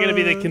that going to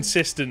be the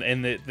consistent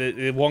in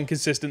the one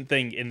consistent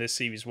thing in this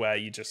series where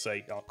you just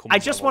say, oh, come on. I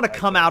just want to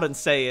come out and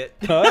say it.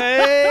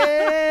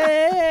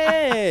 Hey!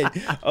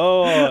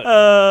 Oh,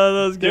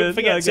 that was good.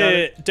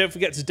 Don't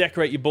forget to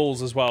decorate your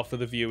balls as well for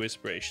the viewers,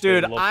 British.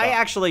 Dude, I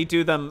actually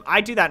do them.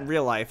 I do that in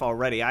real life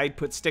already. I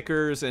put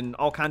stickers and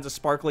all kinds of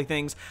sparkly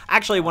things.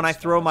 Actually, when I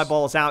throw my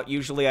balls out,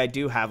 usually I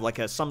do have like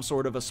some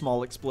sort of a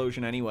small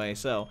explosion anyway.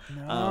 So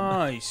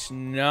nice.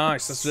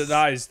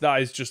 That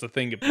is just a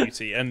thing of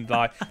beauty, and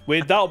like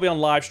that'll be on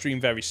live stream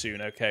very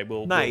soon. Okay,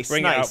 we'll bring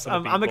it out for the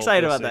people. I'm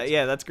excited about that.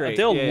 Yeah, that's great.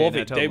 They'll love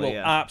it. Totally, they will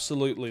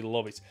absolutely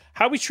love it.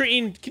 How are we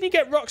treating? Can you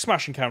get rock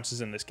smash encounters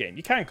in this game?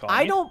 You can't you?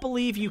 I don't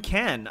believe you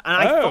can, and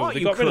I thought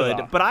you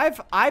could, but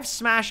I've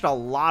smashed a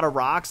lot of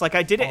rocks. Like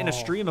I did it in a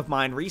stream of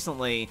mine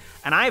recently,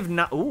 and I've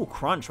not. Ooh,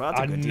 crunch! Well,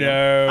 that's a good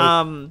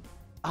deal.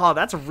 Oh,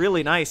 that's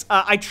really nice.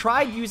 I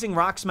tried using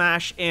Rock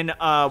Smash in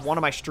one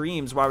of my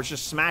streams where I was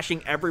just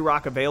smashing every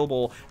rock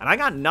available, and I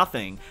got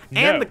nothing.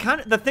 And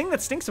the thing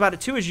that stinks about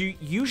it too is you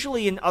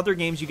usually in other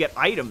games you get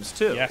items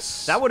too.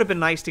 Yes. That would have been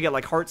nice to get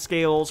like heart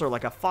scales or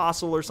like a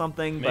fossil or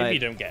something. Maybe you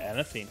don't get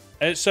anything.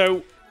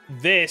 So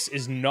this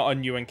is not a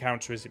new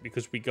encounter, is it?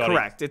 Because we got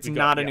correct. It's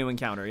not a new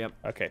encounter. Yep.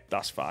 Okay,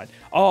 that's fine.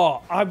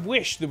 Oh, I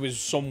wish there was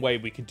some way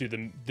we could do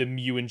the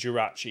Mew and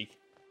Jirachi.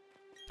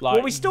 Like,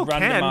 well, we still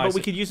can, but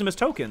we could use them as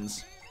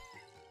tokens.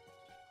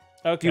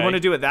 Okay. Do you want to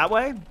do it that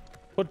way?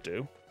 Would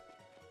do.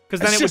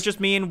 Because then it would just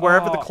mean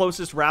wherever the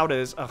closest route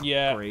is. Oh,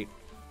 yeah. Great.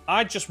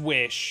 I just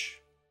wish...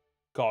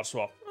 God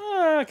swap.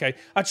 Okay.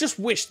 I just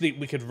wish that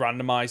we could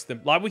randomize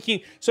them. Like, we can...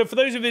 So, for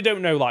those of you who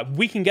don't know, like,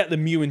 we can get the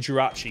Mew and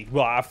Jirachi.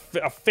 Well, I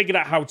figured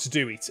out how to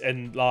do it.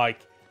 And, like...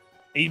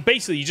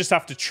 Basically, you just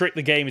have to trick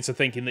the game into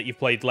thinking that you've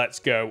played Let's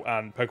Go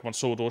and Pokemon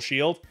Sword or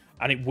Shield.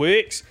 And it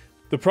works.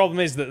 The problem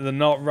is that they're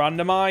not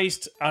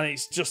randomized, and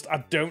it's just,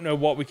 I don't know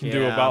what we can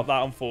do about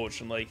that,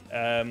 unfortunately,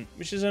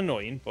 which is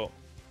annoying, but...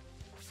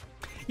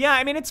 Yeah,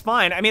 I mean, it's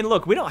fine. I mean,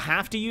 look, we don't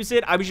have to use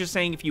it. I was just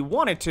saying if you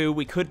wanted to,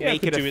 we could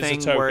make it a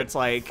thing where it's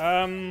like,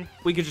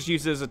 we could just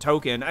use it as a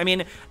token. I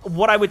mean,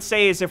 what I would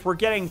say is if we're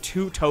getting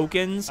 2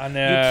 tokens,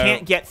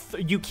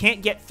 you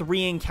can't get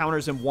 3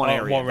 encounters in one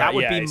area. That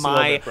would be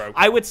my...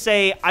 I would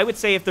say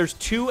if there's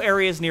 2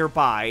 areas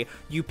nearby,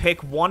 you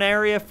pick one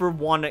area for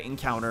one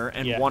encounter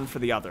and one for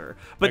the other.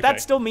 But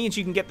that still means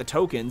you can get the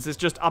tokens. It's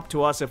just up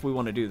to us if we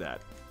want to do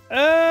that.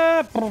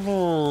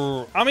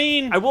 I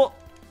mean...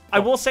 I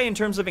will say in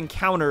terms of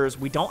encounters,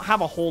 we don't have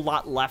a whole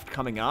lot left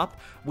coming up.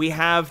 We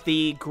have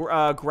the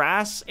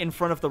grass in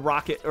front of the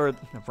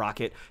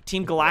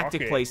Team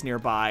Galactic place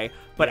nearby.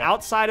 But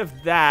outside of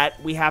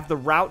that, we have the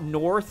route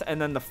north and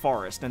then the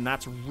forest. And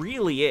that's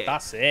really it.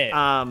 That's it.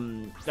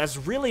 That's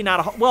really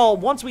not a... Well,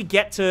 once we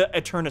get to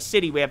Eterna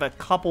City, we have a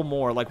couple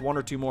more, like 1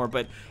 or 2 more.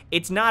 But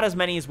it's not as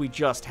many as we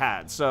just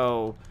had.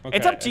 So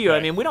it's up to you. I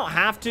mean, we don't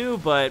have to,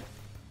 but...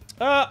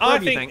 I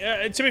think,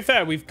 to be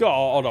fair, we've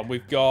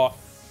got...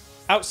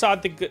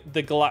 Outside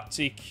the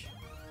galactic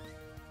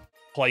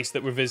place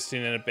that we're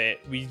visiting in a bit,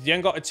 we then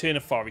got Eterna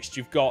Forest.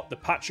 You've got the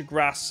patch of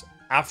grass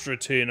after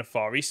Eterna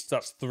Forest.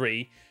 That's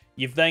 3.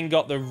 You've then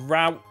got the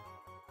route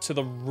to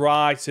the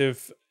right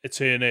of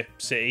Eterna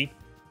City,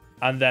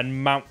 and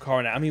then Mount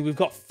Coronet. I mean, we've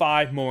got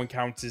 5 more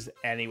encounters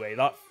anyway.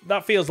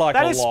 That feels like a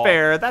lot. That is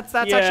fair. That's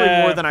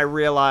actually more than I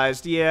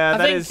realized. Yeah,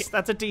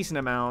 that's a decent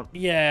amount.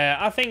 Yeah,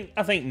 I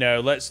think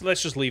no. Let's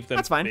just leave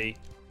them be.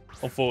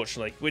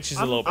 Unfortunately, which is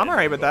a little bit... I'm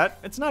alright with that.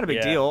 It's not a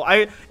big deal.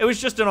 It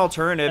was just an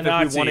alternative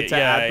if we wanted to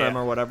add them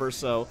or whatever,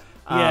 so...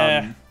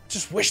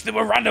 just wish they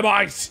were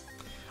randomized!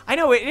 I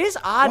know, it is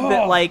odd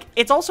that, like,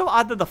 it's also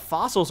odd that the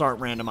fossils aren't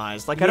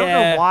randomized. Like, I don't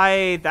know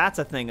why that's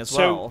a thing as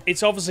well. So,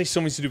 it's obviously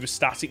something to do with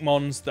static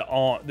mons that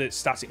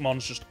static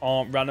mons just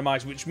aren't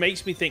randomized, which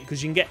makes me think,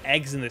 because you can get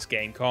eggs in this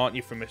game, can't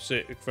you, from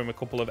a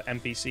couple of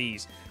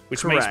NPCs,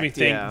 which makes me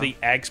think the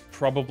eggs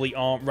probably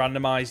aren't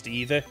randomized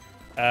either.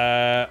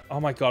 Oh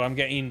my god, I'm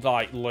getting,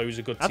 like, loads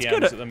of good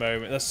TMs at the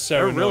moment. That's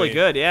so annoying. Really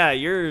good,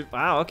 yeah.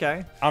 Wow,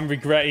 okay. I'm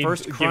regretting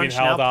giving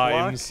held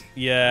items.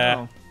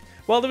 Yeah. Oh.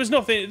 Well, there was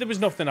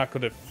nothing I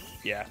could have...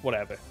 Yeah,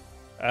 whatever.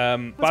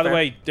 By the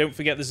way, don't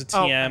forget there's a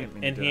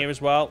TM in here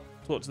as well.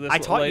 Talk to this I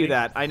taught you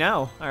that. I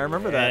know. I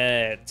remember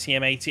that.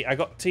 TM80. I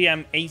got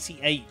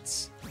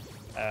TM88.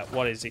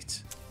 What is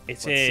it?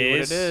 Let's see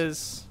what it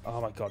is. Oh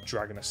my god,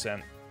 Dragon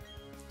Ascent.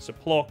 So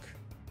pluck.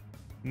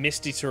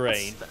 Misty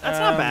Terrain. That's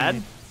not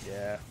bad.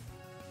 Yeah.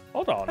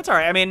 Hold on. That's all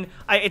right. I mean,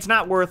 it's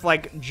not worth,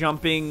 like,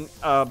 jumping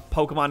a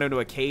Pokemon into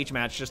a cage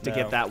match just to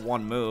get that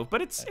one move.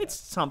 But it's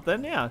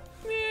something, yeah.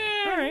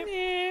 All right.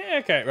 Yeah,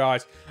 okay,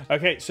 right.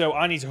 Okay, so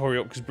I need to hurry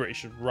up because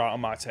British is right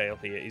on my tail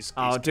here. He's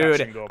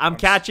dude, I'm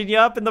catching you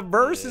up in the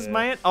verses,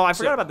 man. Oh, I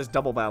forgot about this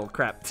double battle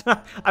crap.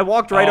 I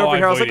walked right over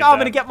here. I was like, oh, I'm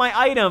going to get my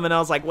item. And I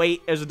was like,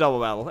 wait, there's a double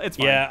battle. It's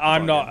fine. Yeah,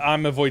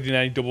 I'm avoiding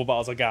any double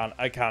battles I can.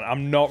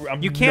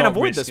 You can't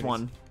avoid this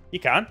one. You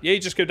can. Yeah, you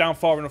just go down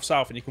far enough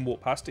south and you can walk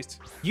past it.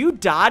 You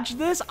dodged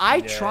this? I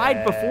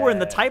tried before in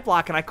the type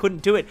lock and I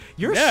couldn't do it.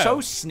 You're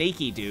so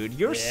sneaky, dude.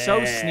 You're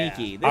so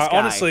sneaky. This guy.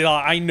 Honestly,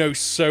 like, I know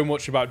so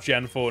much about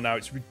Gen 4 now.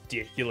 It's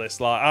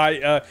ridiculous.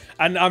 Like,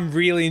 and I'm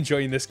really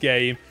enjoying this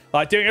game.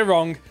 Like, don't get me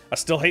wrong, I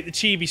still hate the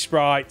chibi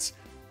sprites.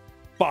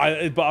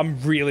 But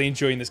I'm really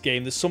enjoying this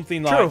game. There's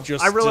something like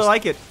I really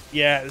like it.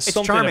 Yeah, there's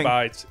something charming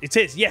about it. It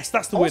is. Yes,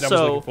 that's the word I was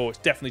looking for. It's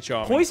definitely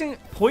charming.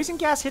 Poison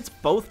gas hits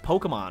both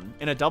Pokemon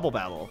in a double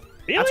battle.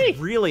 Really? That's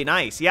really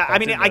nice. Yeah, I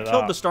mean, I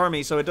killed the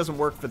Starmie, so it doesn't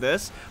work for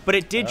this, but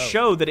it did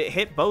show that it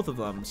hit both of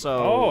them.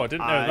 So I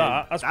didn't know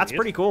that. That's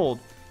pretty cool.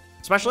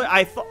 Especially,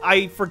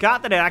 I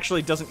forgot that it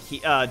actually doesn't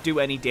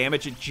do any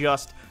damage. It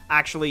just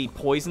actually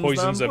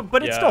poisons them.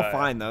 But it's still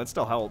fine though. It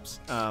still helps.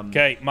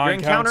 Okay, my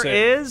encounter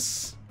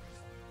is.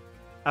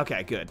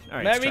 Okay, good. All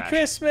right, Merry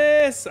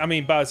Christmas! I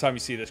mean, by the time you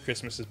see this,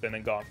 Christmas has been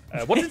and gone.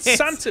 What did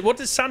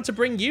Santa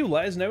bring you?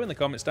 Let us know in the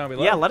comments down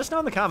below. Yeah, let us know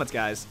in the comments,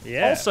 guys.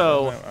 Yeah.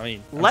 Also,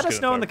 let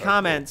us know in the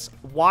comments,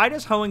 why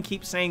does Hoenn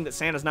keep saying that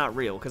Santa's not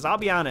real? Because I'll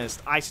be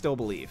honest, I still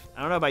believe. I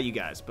don't know about you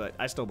guys, but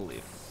I still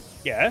believe.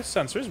 Yeah,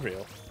 Santa is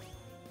real.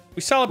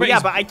 We celebrate.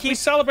 We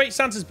celebrate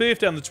Santa's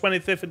birthday on the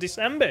 25th of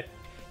December.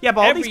 Yeah,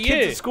 but all these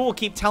kids at school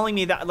keep telling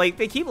me that, like,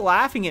 they keep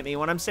laughing at me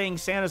when I'm saying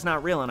Santa's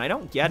not real, and I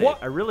don't get it.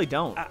 I really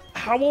don't.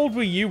 How old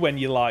were you when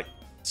you, like,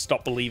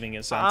 stopped believing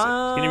in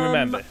Santa? Can you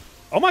remember?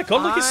 Oh my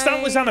god, look at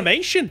Santa's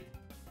animation.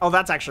 Oh,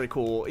 that's actually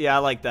cool. Yeah, I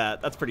like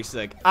that. That's pretty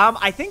sick.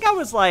 I think I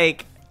was,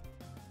 like,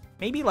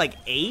 maybe, like,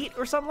 8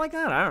 or something like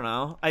that. I don't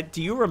know.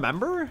 Do you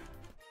remember?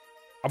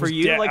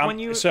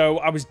 So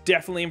I was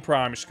definitely in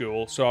primary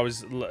school. So I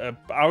was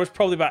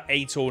probably about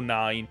 8 or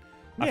 9.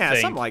 I think.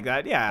 Something like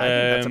that. Yeah, I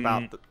think that's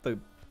about the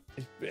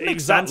it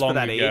makes sense for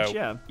that age,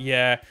 yeah.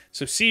 Yeah.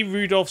 So see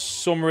Rudolph's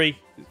summary,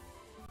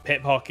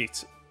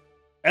 pickpocket.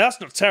 That's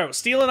not terrible.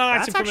 Steal an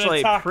item from an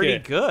attacker. That's actually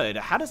pretty good.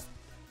 How does?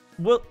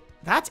 Well,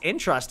 that's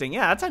interesting.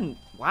 Yeah, that's a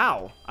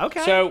wow.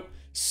 Okay.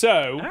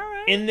 So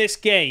in this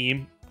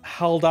game,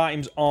 held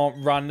items aren't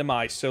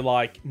randomized. So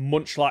like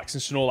Munchlax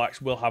and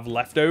Snorlax will have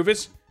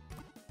leftovers.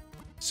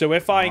 So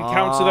if I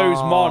encounter those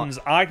mons,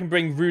 I can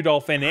bring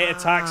Rudolph in. It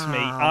attacks me.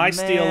 I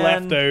steal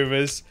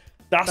leftovers.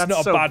 That's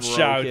not a bad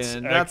shout.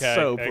 That's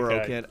so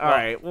broken. All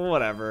right, well,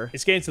 whatever.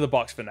 It's getting to the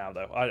box for now,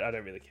 though. I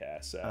don't really care.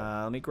 So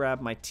let me grab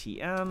my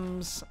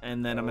TMs,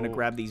 and then I'm gonna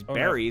grab these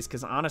berries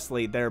because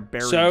honestly, they're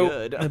very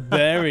good. The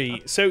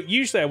berry. So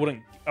usually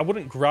I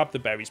wouldn't grab the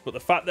berries, but the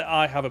fact that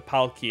I have a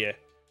Palkia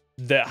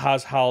that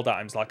has held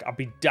items, like I'd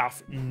be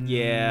daft.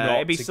 Yeah,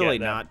 it'd be silly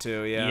not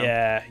to.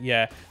 Yeah.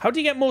 Yeah. How do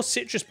you get more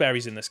citrus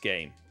berries in this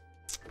game?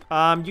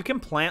 You can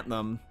plant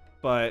them.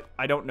 But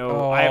I don't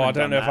know. I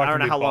don't know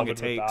how long it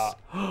takes.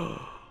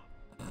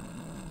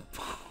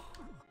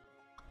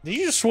 Did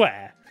you just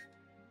swear?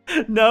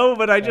 No,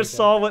 but I just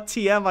saw what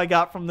TM I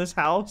got from this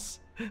house.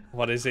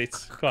 What is it?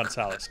 Come on,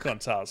 tell us. Come on,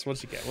 tell us.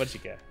 What'd you get? What'd you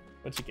get?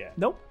 What'd you get?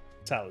 Nope.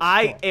 Tell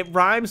us. It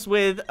rhymes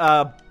with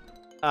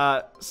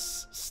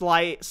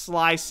sly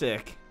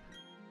sick.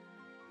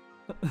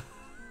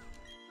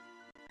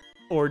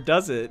 Or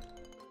does it?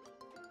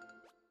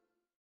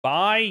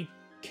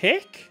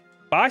 Kick?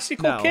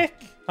 Bicycle kick?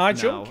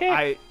 Jump kick?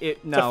 I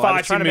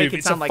was trying to make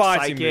it sound like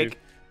psychic.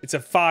 It's a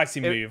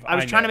fighting move. I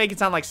was trying to make it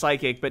sound like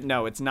psychic, but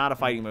no, it's not a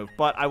fighting move.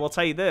 But I will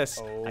tell you this: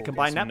 I can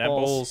buy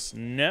netballs.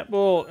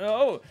 Netball.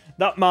 Oh,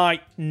 that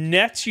might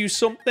net you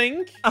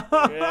something.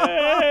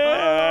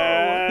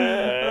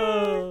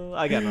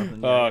 I got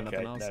nothing.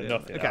 Okay,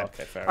 nothing.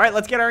 Okay, fair. All right,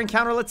 let's get our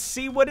encounter. Let's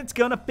see what it's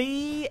gonna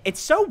be. It's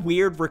so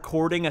weird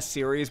recording a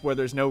series where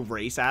there's no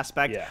race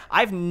aspect. Yeah.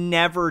 I've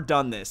never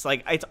done this.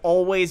 Like, it's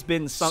always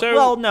been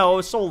well,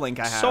 no, Soul Link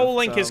I have. Soul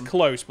Link is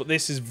close, but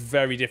this is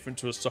very different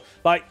to us.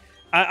 Like,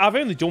 I've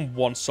only done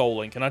one Soul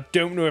Link, and I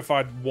don't know if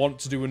I'd want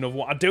to do another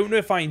one. I don't know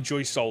if I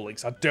enjoy Soul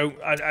Links.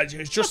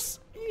 It's just...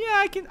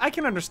 Yeah, I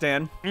can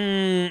understand.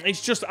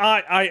 It's just,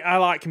 I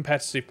like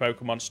competitive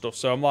Pokemon stuff,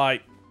 so I'm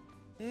like,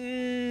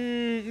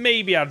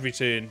 maybe I'd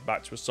return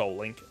back to a Soul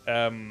Link.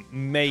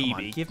 Maybe. Come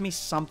on, give me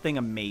something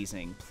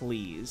amazing,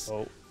 please.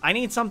 Oh. I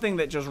need something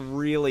that just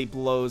really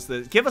blows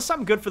the... Give us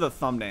something good for the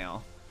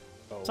thumbnail.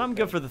 Oh, something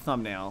good for the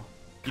thumbnail.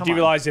 You do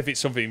realize if it's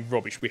something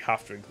rubbish, we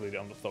have to include it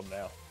on the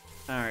thumbnail.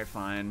 Alright,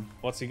 fine.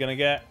 What's he gonna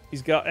get?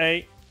 He's got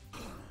a...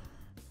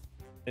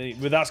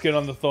 But that's going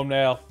on the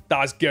thumbnail.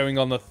 That's going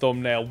on the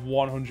thumbnail,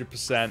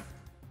 100%.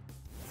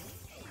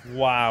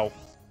 Wow.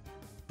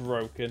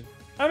 Broken.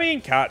 I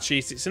mean, catchy.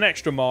 It's an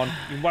extra mon. You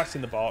can wax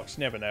in the box.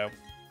 You never know.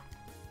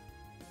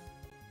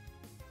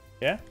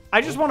 Yeah?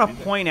 I just want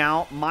to point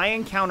out, my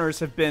encounters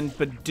have been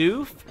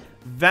Bidoof,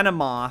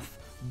 Venomoth,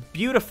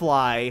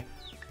 Beautifly,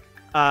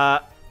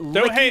 Don't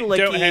hate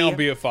on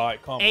Beautifly.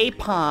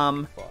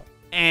 Apom,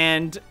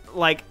 and,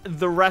 like,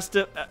 the rest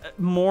of...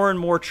 more and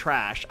more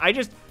trash. I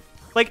just...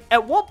 Like,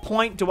 at what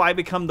point do I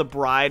become the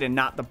bride and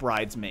not the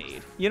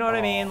bridesmaid? You know what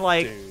I mean?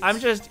 Like, dude. I'm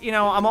just, you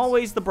know, I'm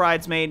always the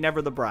bridesmaid,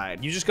 never the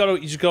bride. You just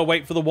gotta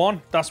wait for the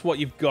one. That's what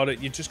you've got.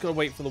 You just gotta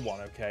wait for the one,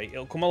 okay?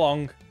 It'll come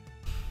along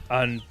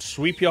and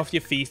sweep you off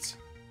your feet.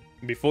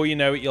 And before you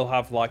know it, you'll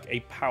have like a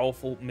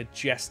powerful,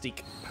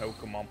 majestic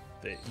Pokemon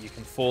that you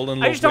can fall in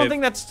love with. I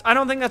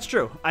don't think that's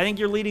true. I think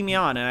you're leading me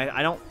on, and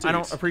I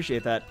don't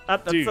appreciate that.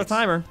 That's the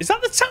timer. Is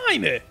that the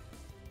timer?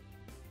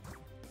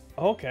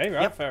 Okay,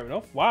 right, yep. Fair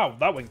enough. Wow,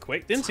 that went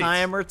quick, didn't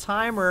it?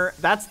 Timer.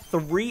 That's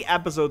 3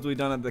 episodes we've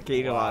done at the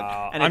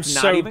Cagelocke, and it's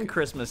not even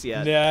Christmas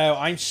yet. No,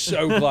 I'm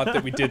so glad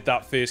that we did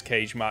that first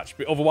cage match.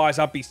 But otherwise,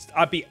 I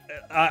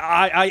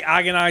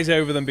agonize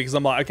over them because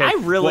I'm like,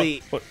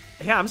 okay.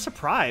 Yeah, I'm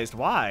surprised.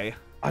 Why?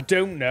 I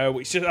don't know.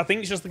 It's just, I think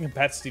it's just the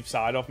competitive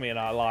side of me, and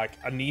I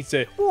need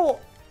to.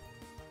 Well,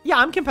 yeah,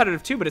 I'm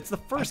competitive too, but it's the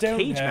first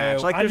cage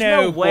match. Like, there's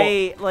no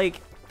way.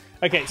 Like,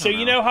 okay, so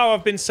you know how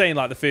I've been saying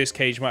like the first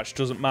cage match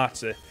doesn't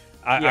matter.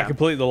 I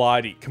completely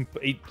lied.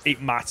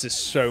 It matters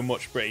so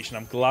much, British, and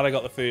I'm glad I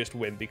got the first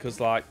win because,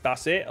 like,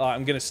 that's it. Like,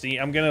 I'm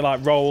gonna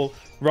like roll,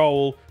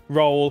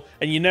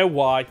 and you know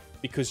why?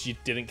 Because you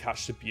didn't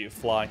catch the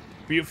Beautifly.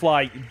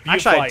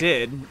 Actually, I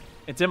did.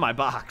 It's in my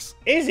box.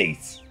 Is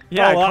it?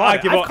 Yeah, I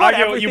give up.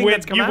 You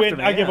win. You win.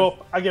 I give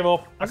up. I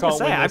can't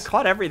win. I've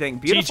caught everything.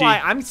 Beautifly.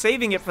 I'm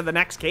saving it for the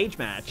next cage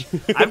match.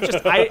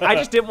 I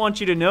just didn't want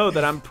you to know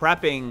that I'm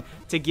prepping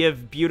to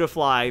give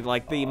Beautifly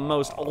like the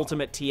most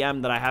ultimate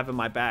TM that I have in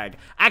my bag.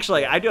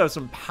 Actually, I do have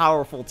some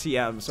powerful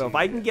TM. So if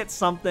I can get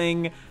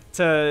something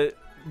to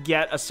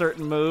get a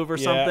certain move or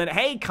something,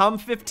 hey, come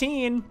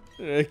 15.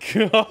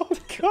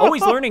 Oh,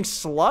 he's learning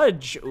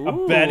Sludge.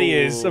 Ooh. I bet he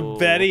is.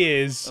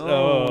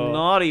 Oh,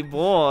 naughty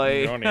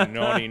boy.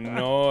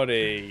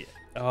 Naughty.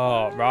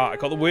 Oh, right. I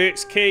got the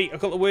works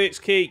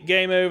key.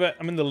 Game over.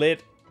 I'm in the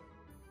lid.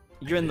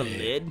 You're in the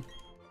lid?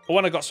 Oh,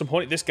 and I got some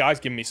honey. This guy's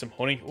giving me some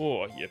honey.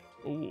 Oh, yeah.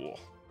 Oh.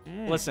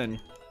 Listen.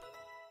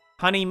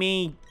 Honey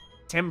me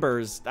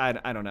timbers. I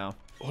don't know.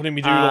 Honey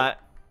me doodle.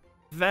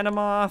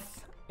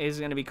 Venomoth is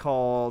going to be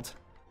called...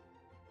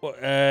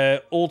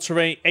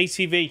 all-terrain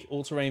ATV,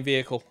 all-terrain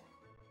vehicle.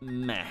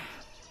 Meh.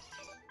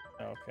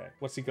 Okay.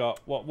 What's he got?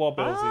 What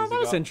abilities has he got? That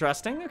was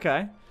interesting.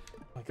 Okay.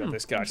 Oh my god,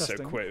 this guy's so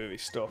quick with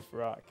his stuff.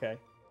 Right, okay.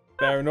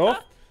 Fair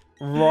enough.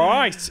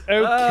 Right,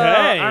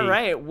 okay. All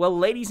right. Well,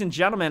 ladies and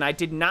gentlemen, I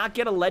did not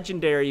get a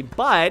legendary,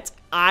 but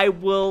I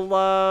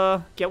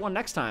will get one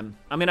next time.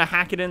 I'm going to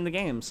hack it in the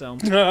game, so.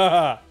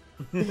 Guys,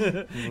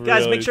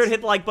 make sure to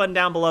hit the like button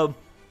down below.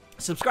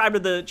 Subscribe to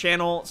the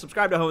channel.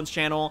 Subscribe to Hoenn's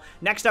channel.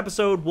 Next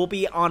episode will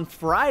be on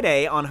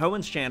Friday on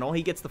Hoenn's channel.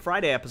 He gets the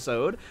Friday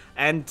episode.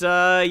 And,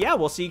 yeah,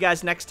 we'll see you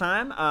guys next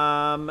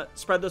time.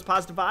 Spread those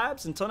positive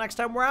vibes. Until next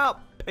time, we're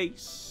out.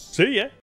 Peace. See ya.